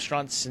 1,000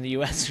 restaurants in the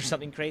U.S. or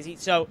something crazy.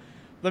 So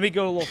let me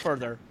go a little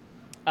further.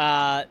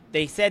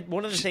 They said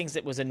one of the things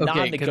that was a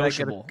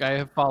non-negotiable. I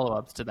have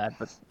follow-ups to that,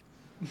 but.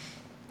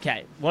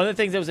 Okay, one of the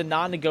things that was a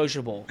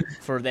non-negotiable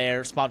for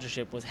their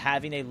sponsorship was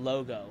having a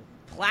logo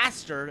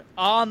plastered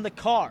on the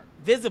car,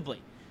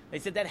 visibly. They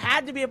said that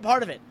had to be a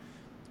part of it.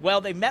 Well,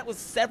 they met with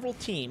several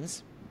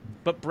teams,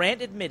 but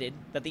Brandt admitted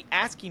that the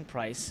asking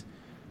price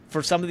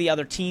for some of the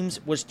other teams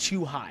was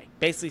too high,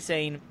 basically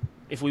saying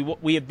if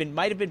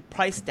might have been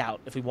priced out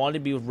if we wanted to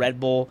be with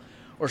Red Bull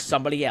or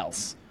somebody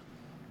else.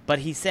 But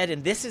he said,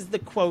 and this is the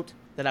quote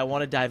that I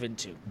want to dive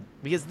into,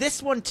 because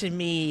this one to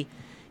me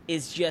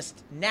is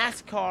just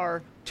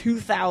NASCAR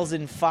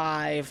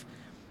 2005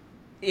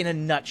 in a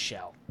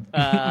nutshell.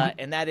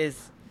 And that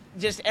is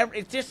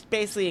it just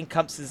basically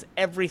encompasses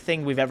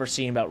everything we've ever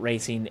seen about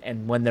racing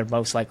and when they're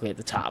most likely at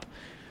the top.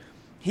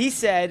 He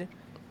said,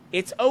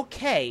 it's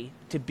okay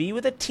to be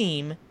with a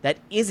team that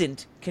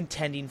isn't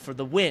contending for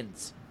the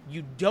wins.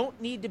 You don't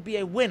need to be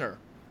a winner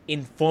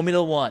in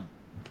Formula One.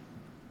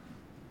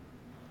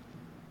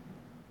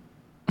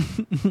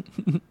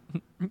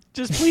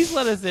 Just please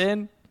let us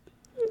in.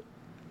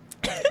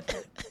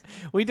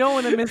 We don't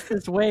want to miss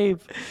this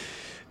wave.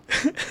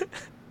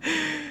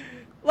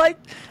 Like,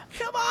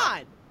 come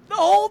on. The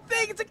whole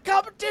thing is a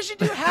competition.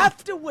 You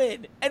have to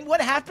win. And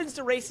what happens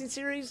to racing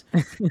series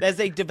as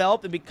they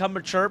develop and become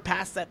mature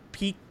past that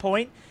peak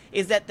point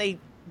is that they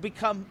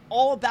become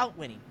all about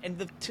winning. And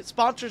the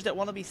sponsors that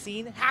want to be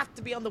seen have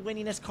to be on the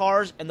winningest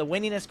cars, and the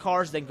winningest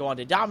cars then go on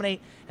to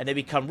dominate, and they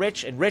become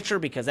rich and richer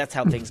because that's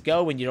how things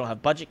go when you don't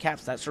have budget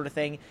caps, that sort of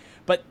thing.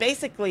 But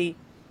basically,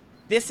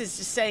 this is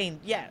just saying,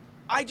 yeah,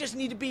 I just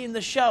need to be in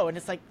the show. And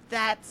it's like,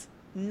 that's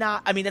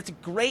not, I mean, that's a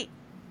great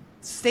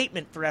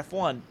statement for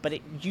F1, but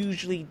it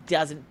usually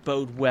doesn't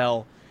bode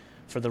well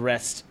for the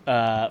rest,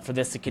 for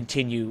this to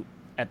continue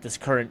at this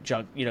current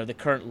the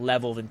current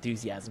level of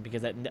enthusiasm,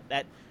 because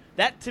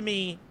that to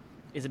me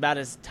is about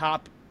as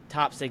top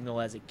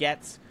signal as it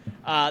gets.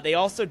 They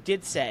also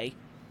did say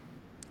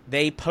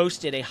they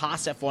posted a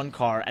Haas F1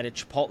 car at a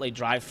Chipotle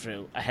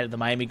drive-thru ahead of the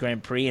Miami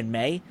Grand Prix in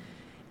May,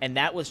 and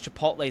that was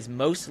Chipotle's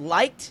most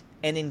liked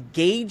and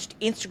engaged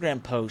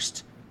Instagram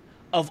post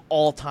of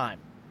all time.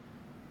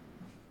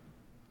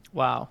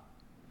 Wow.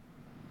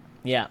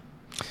 Yeah.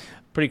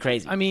 Pretty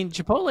crazy. I mean,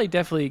 Chipotle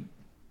definitely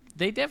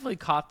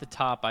caught the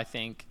top, I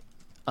think,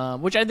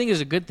 which I think is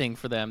a good thing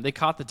for them. They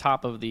caught the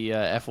top of the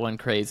F1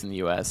 craze in the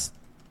U.S.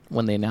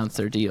 when they announced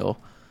their deal.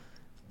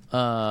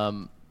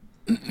 I'm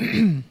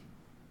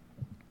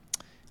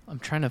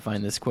trying to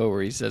find this quote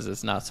where he says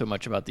it's not so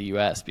much about the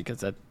U.S.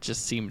 because that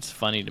just seems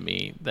funny to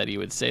me that he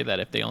would say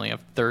that if they only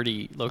have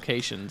 30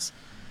 locations.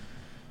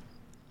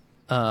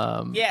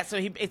 Yeah, so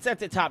it's at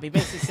the top. He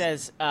basically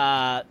says,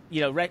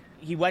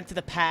 he went to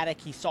the paddock.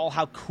 He saw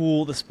how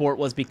cool the sport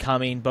was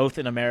becoming, both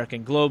in America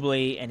and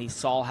globally, and he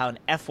saw how an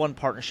F1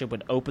 partnership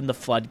would open the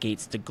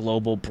floodgates to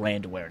global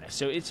brand awareness.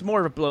 So it's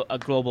more of a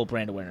global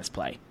brand awareness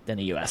play than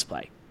a U.S.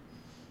 play.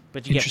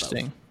 But you get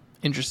both.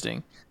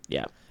 Interesting.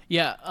 Yeah.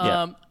 Yeah.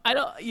 I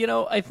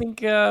don't. I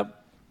think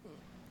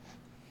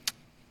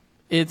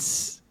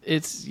it's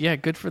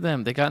good for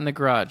them. They got in the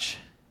garage,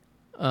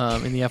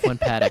 in the F1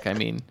 paddock. I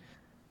mean.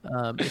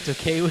 It's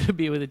okay to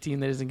be with a team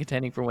that isn't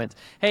contending for wins.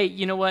 Hey,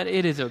 you know what?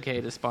 It is okay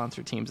to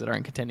sponsor teams that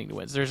aren't contending to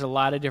wins. There's a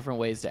lot of different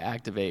ways to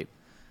activate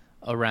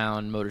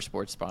around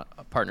motorsports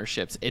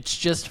partnerships. It's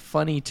just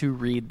funny to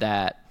read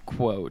that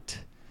quote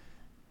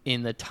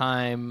in the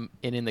time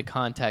and in the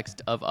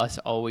context of us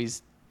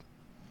always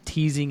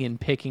teasing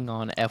and picking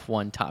on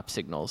F1 top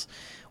signals,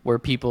 where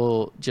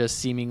people just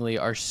seemingly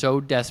are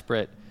so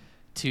desperate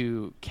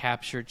to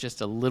capture just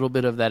a little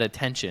bit of that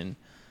attention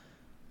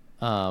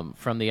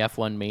from the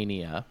F1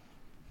 mania,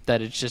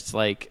 that it's just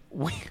like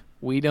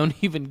we don't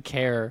even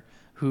care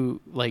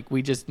who, like,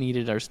 we just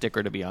needed our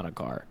sticker to be on a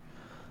car.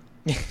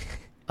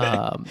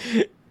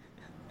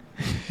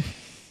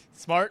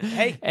 Smart.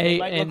 Hey, they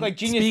might look like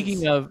geniuses.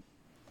 Speaking of,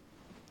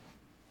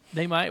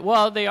 they might.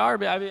 Well, they are,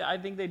 but I mean, I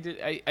think they did.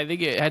 I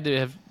think it had to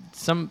have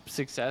some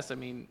success. I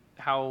mean,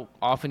 how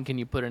often can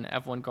you put an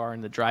F1 car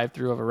in the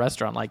drive-thru of a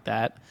restaurant like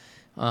that?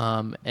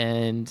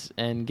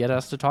 And get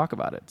us to talk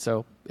about it.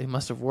 So it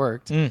must have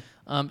worked.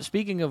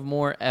 Speaking of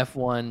more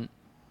F1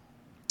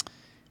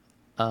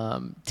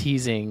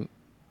 teasing,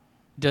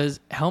 does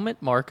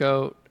Helmut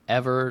Marko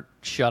ever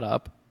shut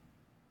up?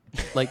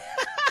 Like,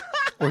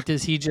 or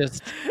does he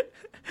just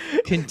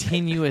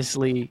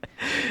continuously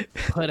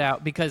put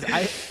out? Because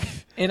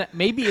and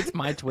maybe it's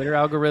my Twitter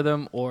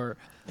algorithm, or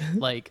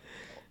like,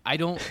 I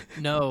don't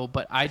know,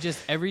 but I just,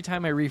 every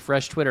time I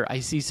refresh Twitter, I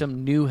see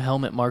some new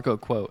Helmut Marko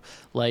quote,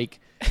 like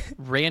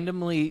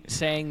randomly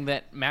saying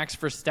that Max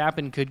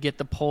Verstappen could get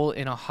the pole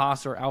in a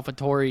Haas or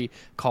AlphaTauri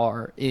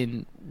car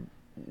in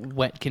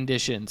wet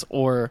conditions,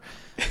 or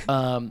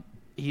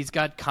he's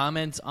got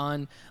comments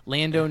on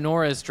Lando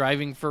Norris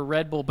driving for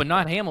Red Bull, but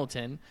not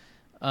Hamilton.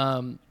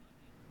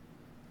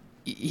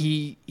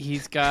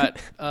 He's got,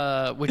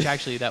 which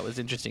actually that was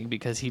interesting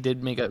because he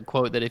did make a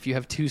quote that if you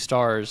have 2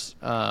 stars,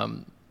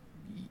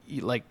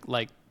 like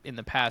in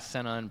the past,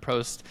 Senna and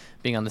Prost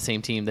being on the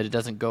same team, that it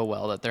doesn't go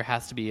well, that there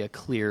has to be a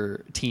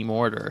clear team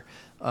order,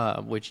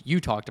 which you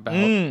talked about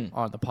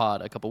on the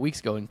pod a couple weeks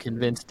ago and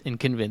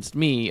convinced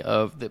me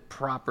of the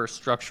proper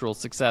structural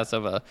success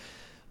of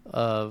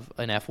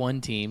an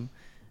F1 team,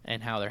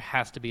 and how there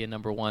has to be a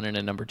number 1 and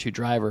a number 2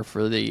 driver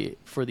for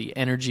the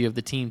energy of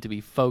the team to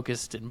be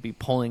focused and be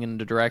pulling in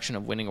the direction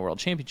of winning a world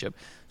championship.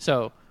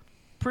 So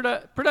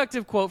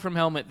productive quote from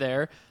Helmut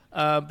there.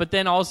 But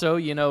then also,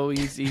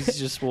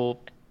 he's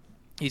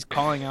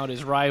calling out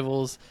his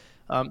rivals.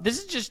 This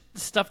is just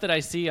stuff that I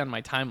see on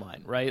my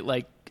timeline, right?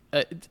 Like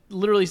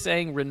literally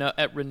saying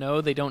at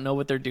Renault, they don't know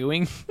what they're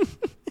doing.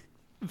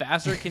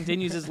 Vassar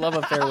continues his love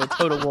affair with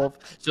Toto Wolff,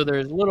 so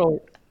there's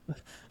little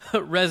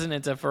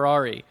resonance at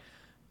Ferrari.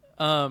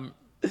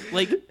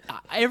 Like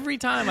every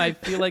time I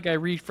feel like I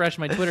refresh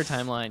my Twitter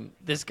timeline,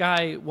 this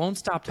guy won't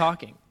stop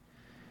talking.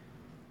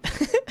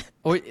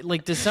 Or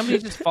like, does somebody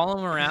just follow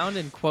him around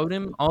and quote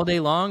him all day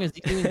long? Is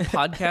he doing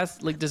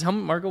podcasts? Like, does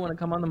Helmut Marko want to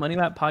come on the Money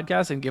Lap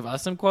podcast and give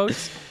us some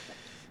quotes?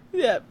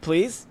 Yeah,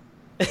 please.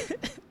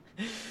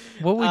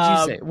 What would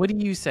you say? What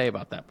do you say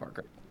about that,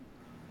 Parker?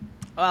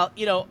 Well,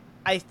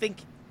 I think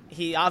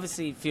he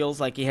obviously feels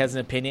like he has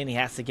an opinion. He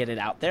has to get it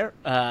out there,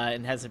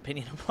 and has an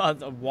opinion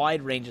on a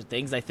wide range of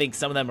things. I think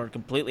some of them are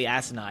completely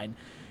asinine,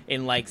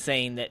 in like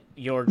saying that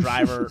your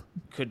driver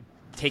could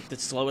take the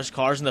slowest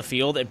cars in the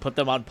field and put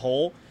them on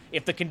pole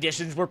if the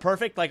conditions were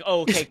perfect. Like,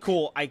 oh, okay,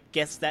 cool. I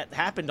guess that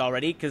happened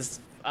already because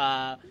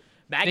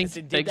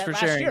Magnussen did that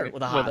last year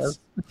with a Haas.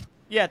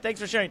 Yeah, thanks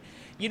for sharing.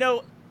 You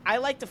know, I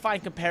like to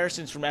find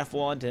comparisons from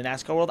F1 to the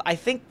NASCAR world. I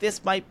think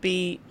this might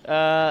be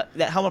that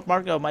Helmut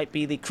Marko might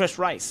be the Chris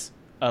Rice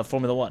of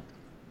Formula One.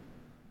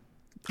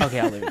 Okay,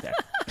 I'll leave it there.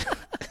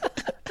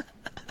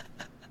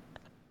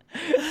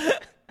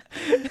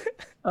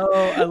 Oh,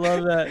 I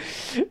love that.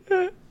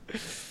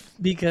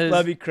 Because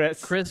love you,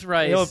 Chris. Chris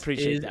Rice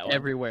is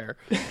everywhere.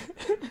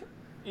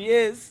 He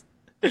is.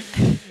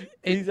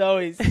 He's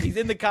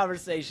in the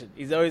conversation.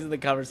 He's always in the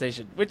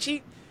conversation. Which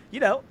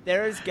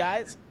there's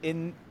guys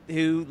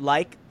who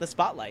like the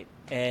spotlight,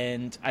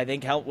 and I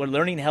think we're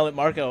learning Helmut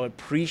Marko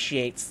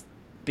appreciates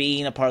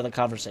being a part of the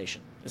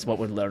conversation. Is what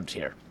we learned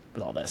here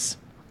with all this.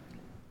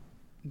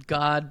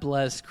 God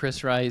bless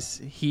Chris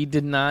Rice. He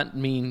did not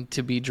mean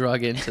to be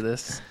drug into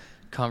this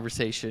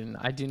conversation.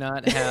 I do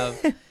not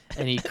have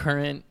any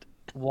current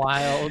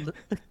wild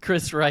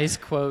Chris Rice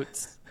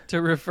quotes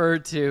to refer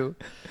to,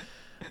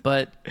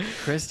 but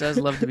Chris does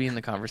love to be in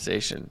the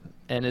conversation.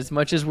 And as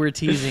much as we're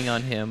teasing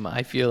on him,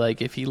 I feel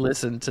like if he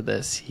listened to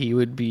this, he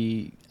would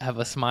have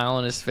a smile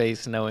on his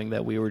face knowing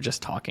that we were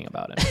just talking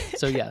about him.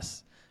 So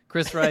yes,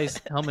 Chris Rice,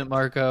 Helmut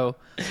Marko,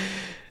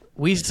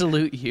 we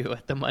salute you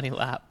at the Money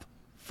Lap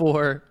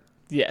for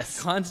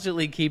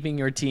constantly keeping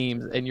your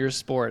teams and your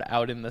sport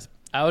out in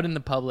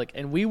the public,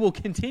 and we will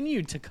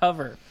continue to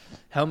cover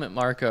Helmut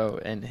Marko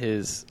and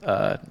his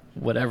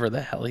whatever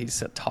the hell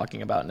he's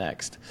talking about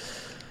next.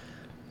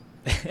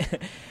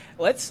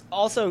 Let's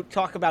also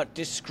talk about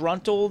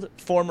disgruntled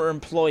former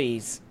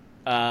employees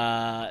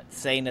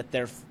saying that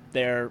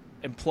their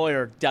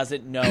employer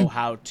doesn't know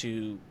how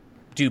to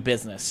do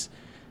business.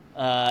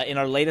 In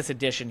our latest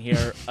edition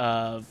here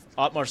of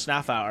Otmar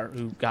Snaffauer,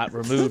 who got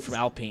removed from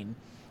Alpine,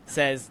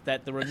 says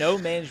that the Renault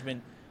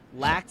management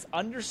lacks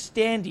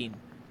understanding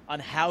on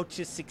how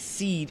to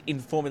succeed in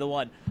Formula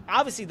One.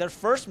 Obviously, their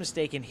first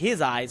mistake in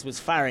his eyes was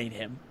firing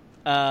him.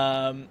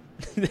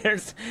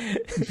 This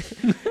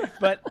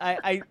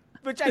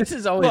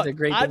is always a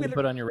great thing to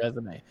put on your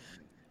resume.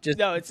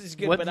 It's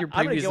good. What but your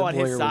I'm going to previous go on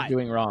his employer side. was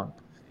doing wrong.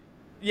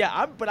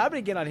 Yeah, but I'm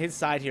going to get on his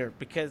side here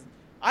because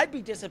I'd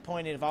be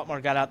disappointed if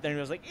Otmar got out there and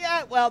he was like,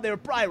 "Yeah, well, they were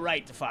probably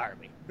right to fire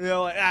me.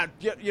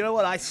 You know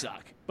what? I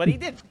suck." But he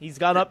didn't. He's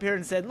gone up here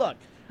and said, "Look,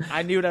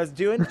 I knew what I was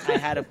doing. I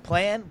had a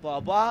plan.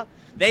 Blah blah.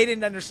 They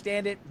didn't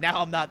understand it.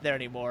 Now I'm not there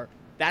anymore.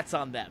 That's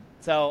on them."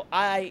 So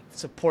I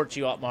support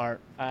you, Otmar.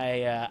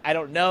 I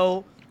don't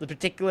know the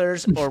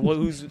particulars or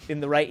who's in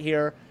the right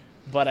here,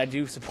 but I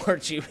do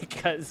support you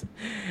because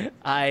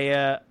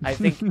I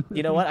think,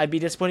 you know what? I'd be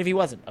disappointed if he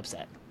wasn't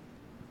upset.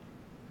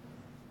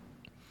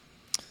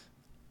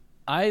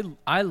 I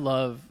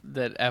love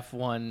that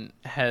F1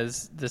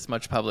 has this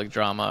much public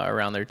drama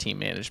around their team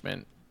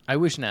management. I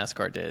wish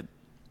NASCAR did.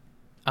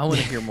 I want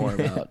to hear more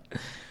about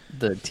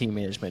the team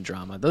management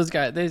drama. Those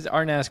guys,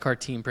 our NASCAR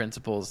team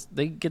principals,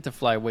 they get to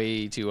fly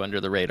way too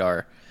under the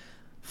radar,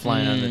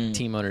 flying on the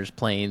team owners'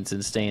 planes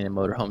and staying in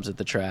motorhomes at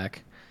the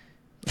track.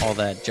 All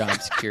that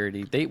job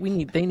security. They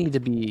need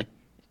to be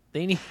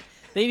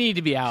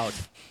out.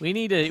 We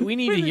need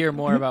to hear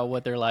more about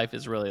what their life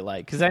is really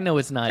like, because I know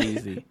it's not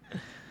easy.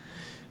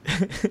 We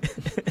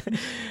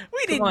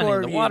need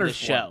more of you in the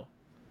show.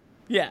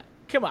 Yeah,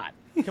 come on.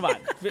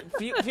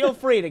 Feel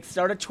free to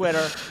start a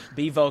Twitter,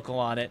 be vocal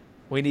on it.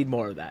 We need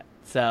more of that.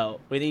 So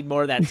we need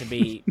more of that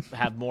to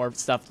have more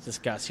stuff to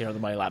discuss here on the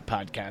Money Lap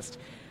podcast.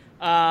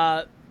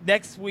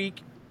 Next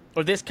week,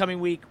 or this coming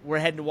week, we're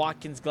heading to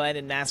Watkins Glen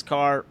in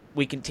NASCAR.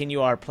 We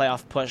continue our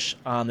playoff push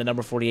on the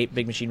number 48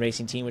 Big Machine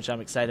Racing team, which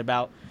I'm excited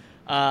about.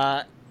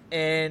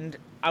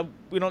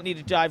 We don't need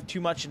to dive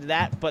too much into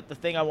that, but the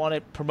thing I want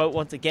to promote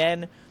once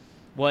again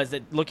was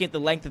that looking at the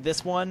length of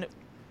this one,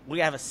 we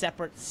have a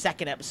separate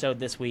second episode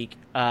this week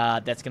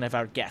that's going to have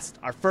our guest.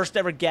 Our first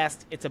ever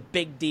guest. It's a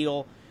big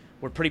deal.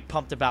 We're pretty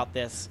pumped about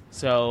this.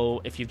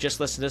 So if you've just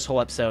listened to this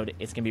whole episode,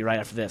 it's going to be right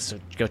after this, so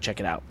go check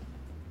it out.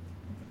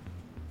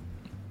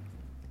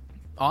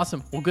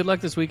 Awesome. Well, good luck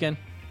this weekend.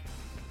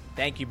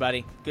 Thank you,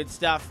 buddy. Good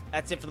stuff.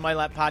 That's it for the Money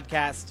Lap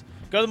podcast.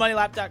 Go to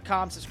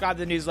themoneylap.com, subscribe to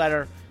the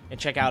newsletter, and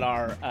check out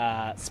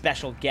our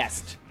special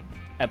guest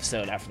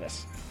episode after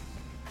this.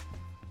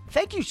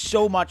 Thank you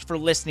so much for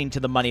listening to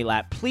the Money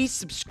Lap. Please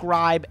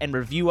subscribe and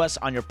review us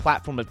on your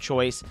platform of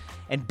choice,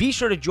 and be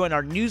sure to join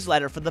our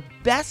newsletter for the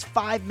best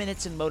 5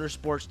 minutes in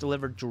motorsports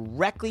delivered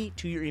directly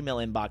to your email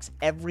inbox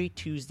every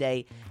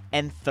Tuesday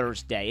and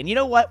Thursday. And you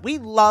know what? We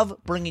love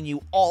bringing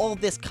you all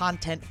of this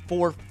content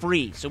for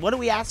free. So what do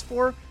we ask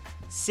for?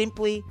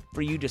 simply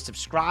for you to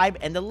subscribe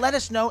and to let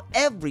us know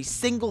every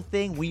single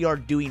thing we are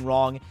doing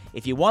wrong.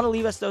 If you want to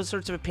leave us those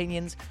sorts of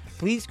opinions,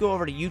 please go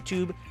over to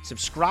YouTube,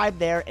 subscribe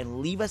there, and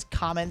leave us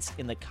comments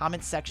in the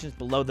comment sections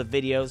below the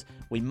videos.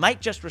 We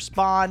might just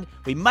respond.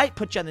 We might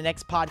put you on the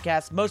next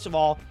podcast. Most of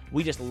all,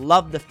 we just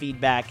love the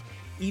feedback,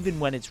 even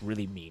when it's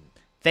really mean.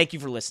 Thank you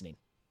for listening.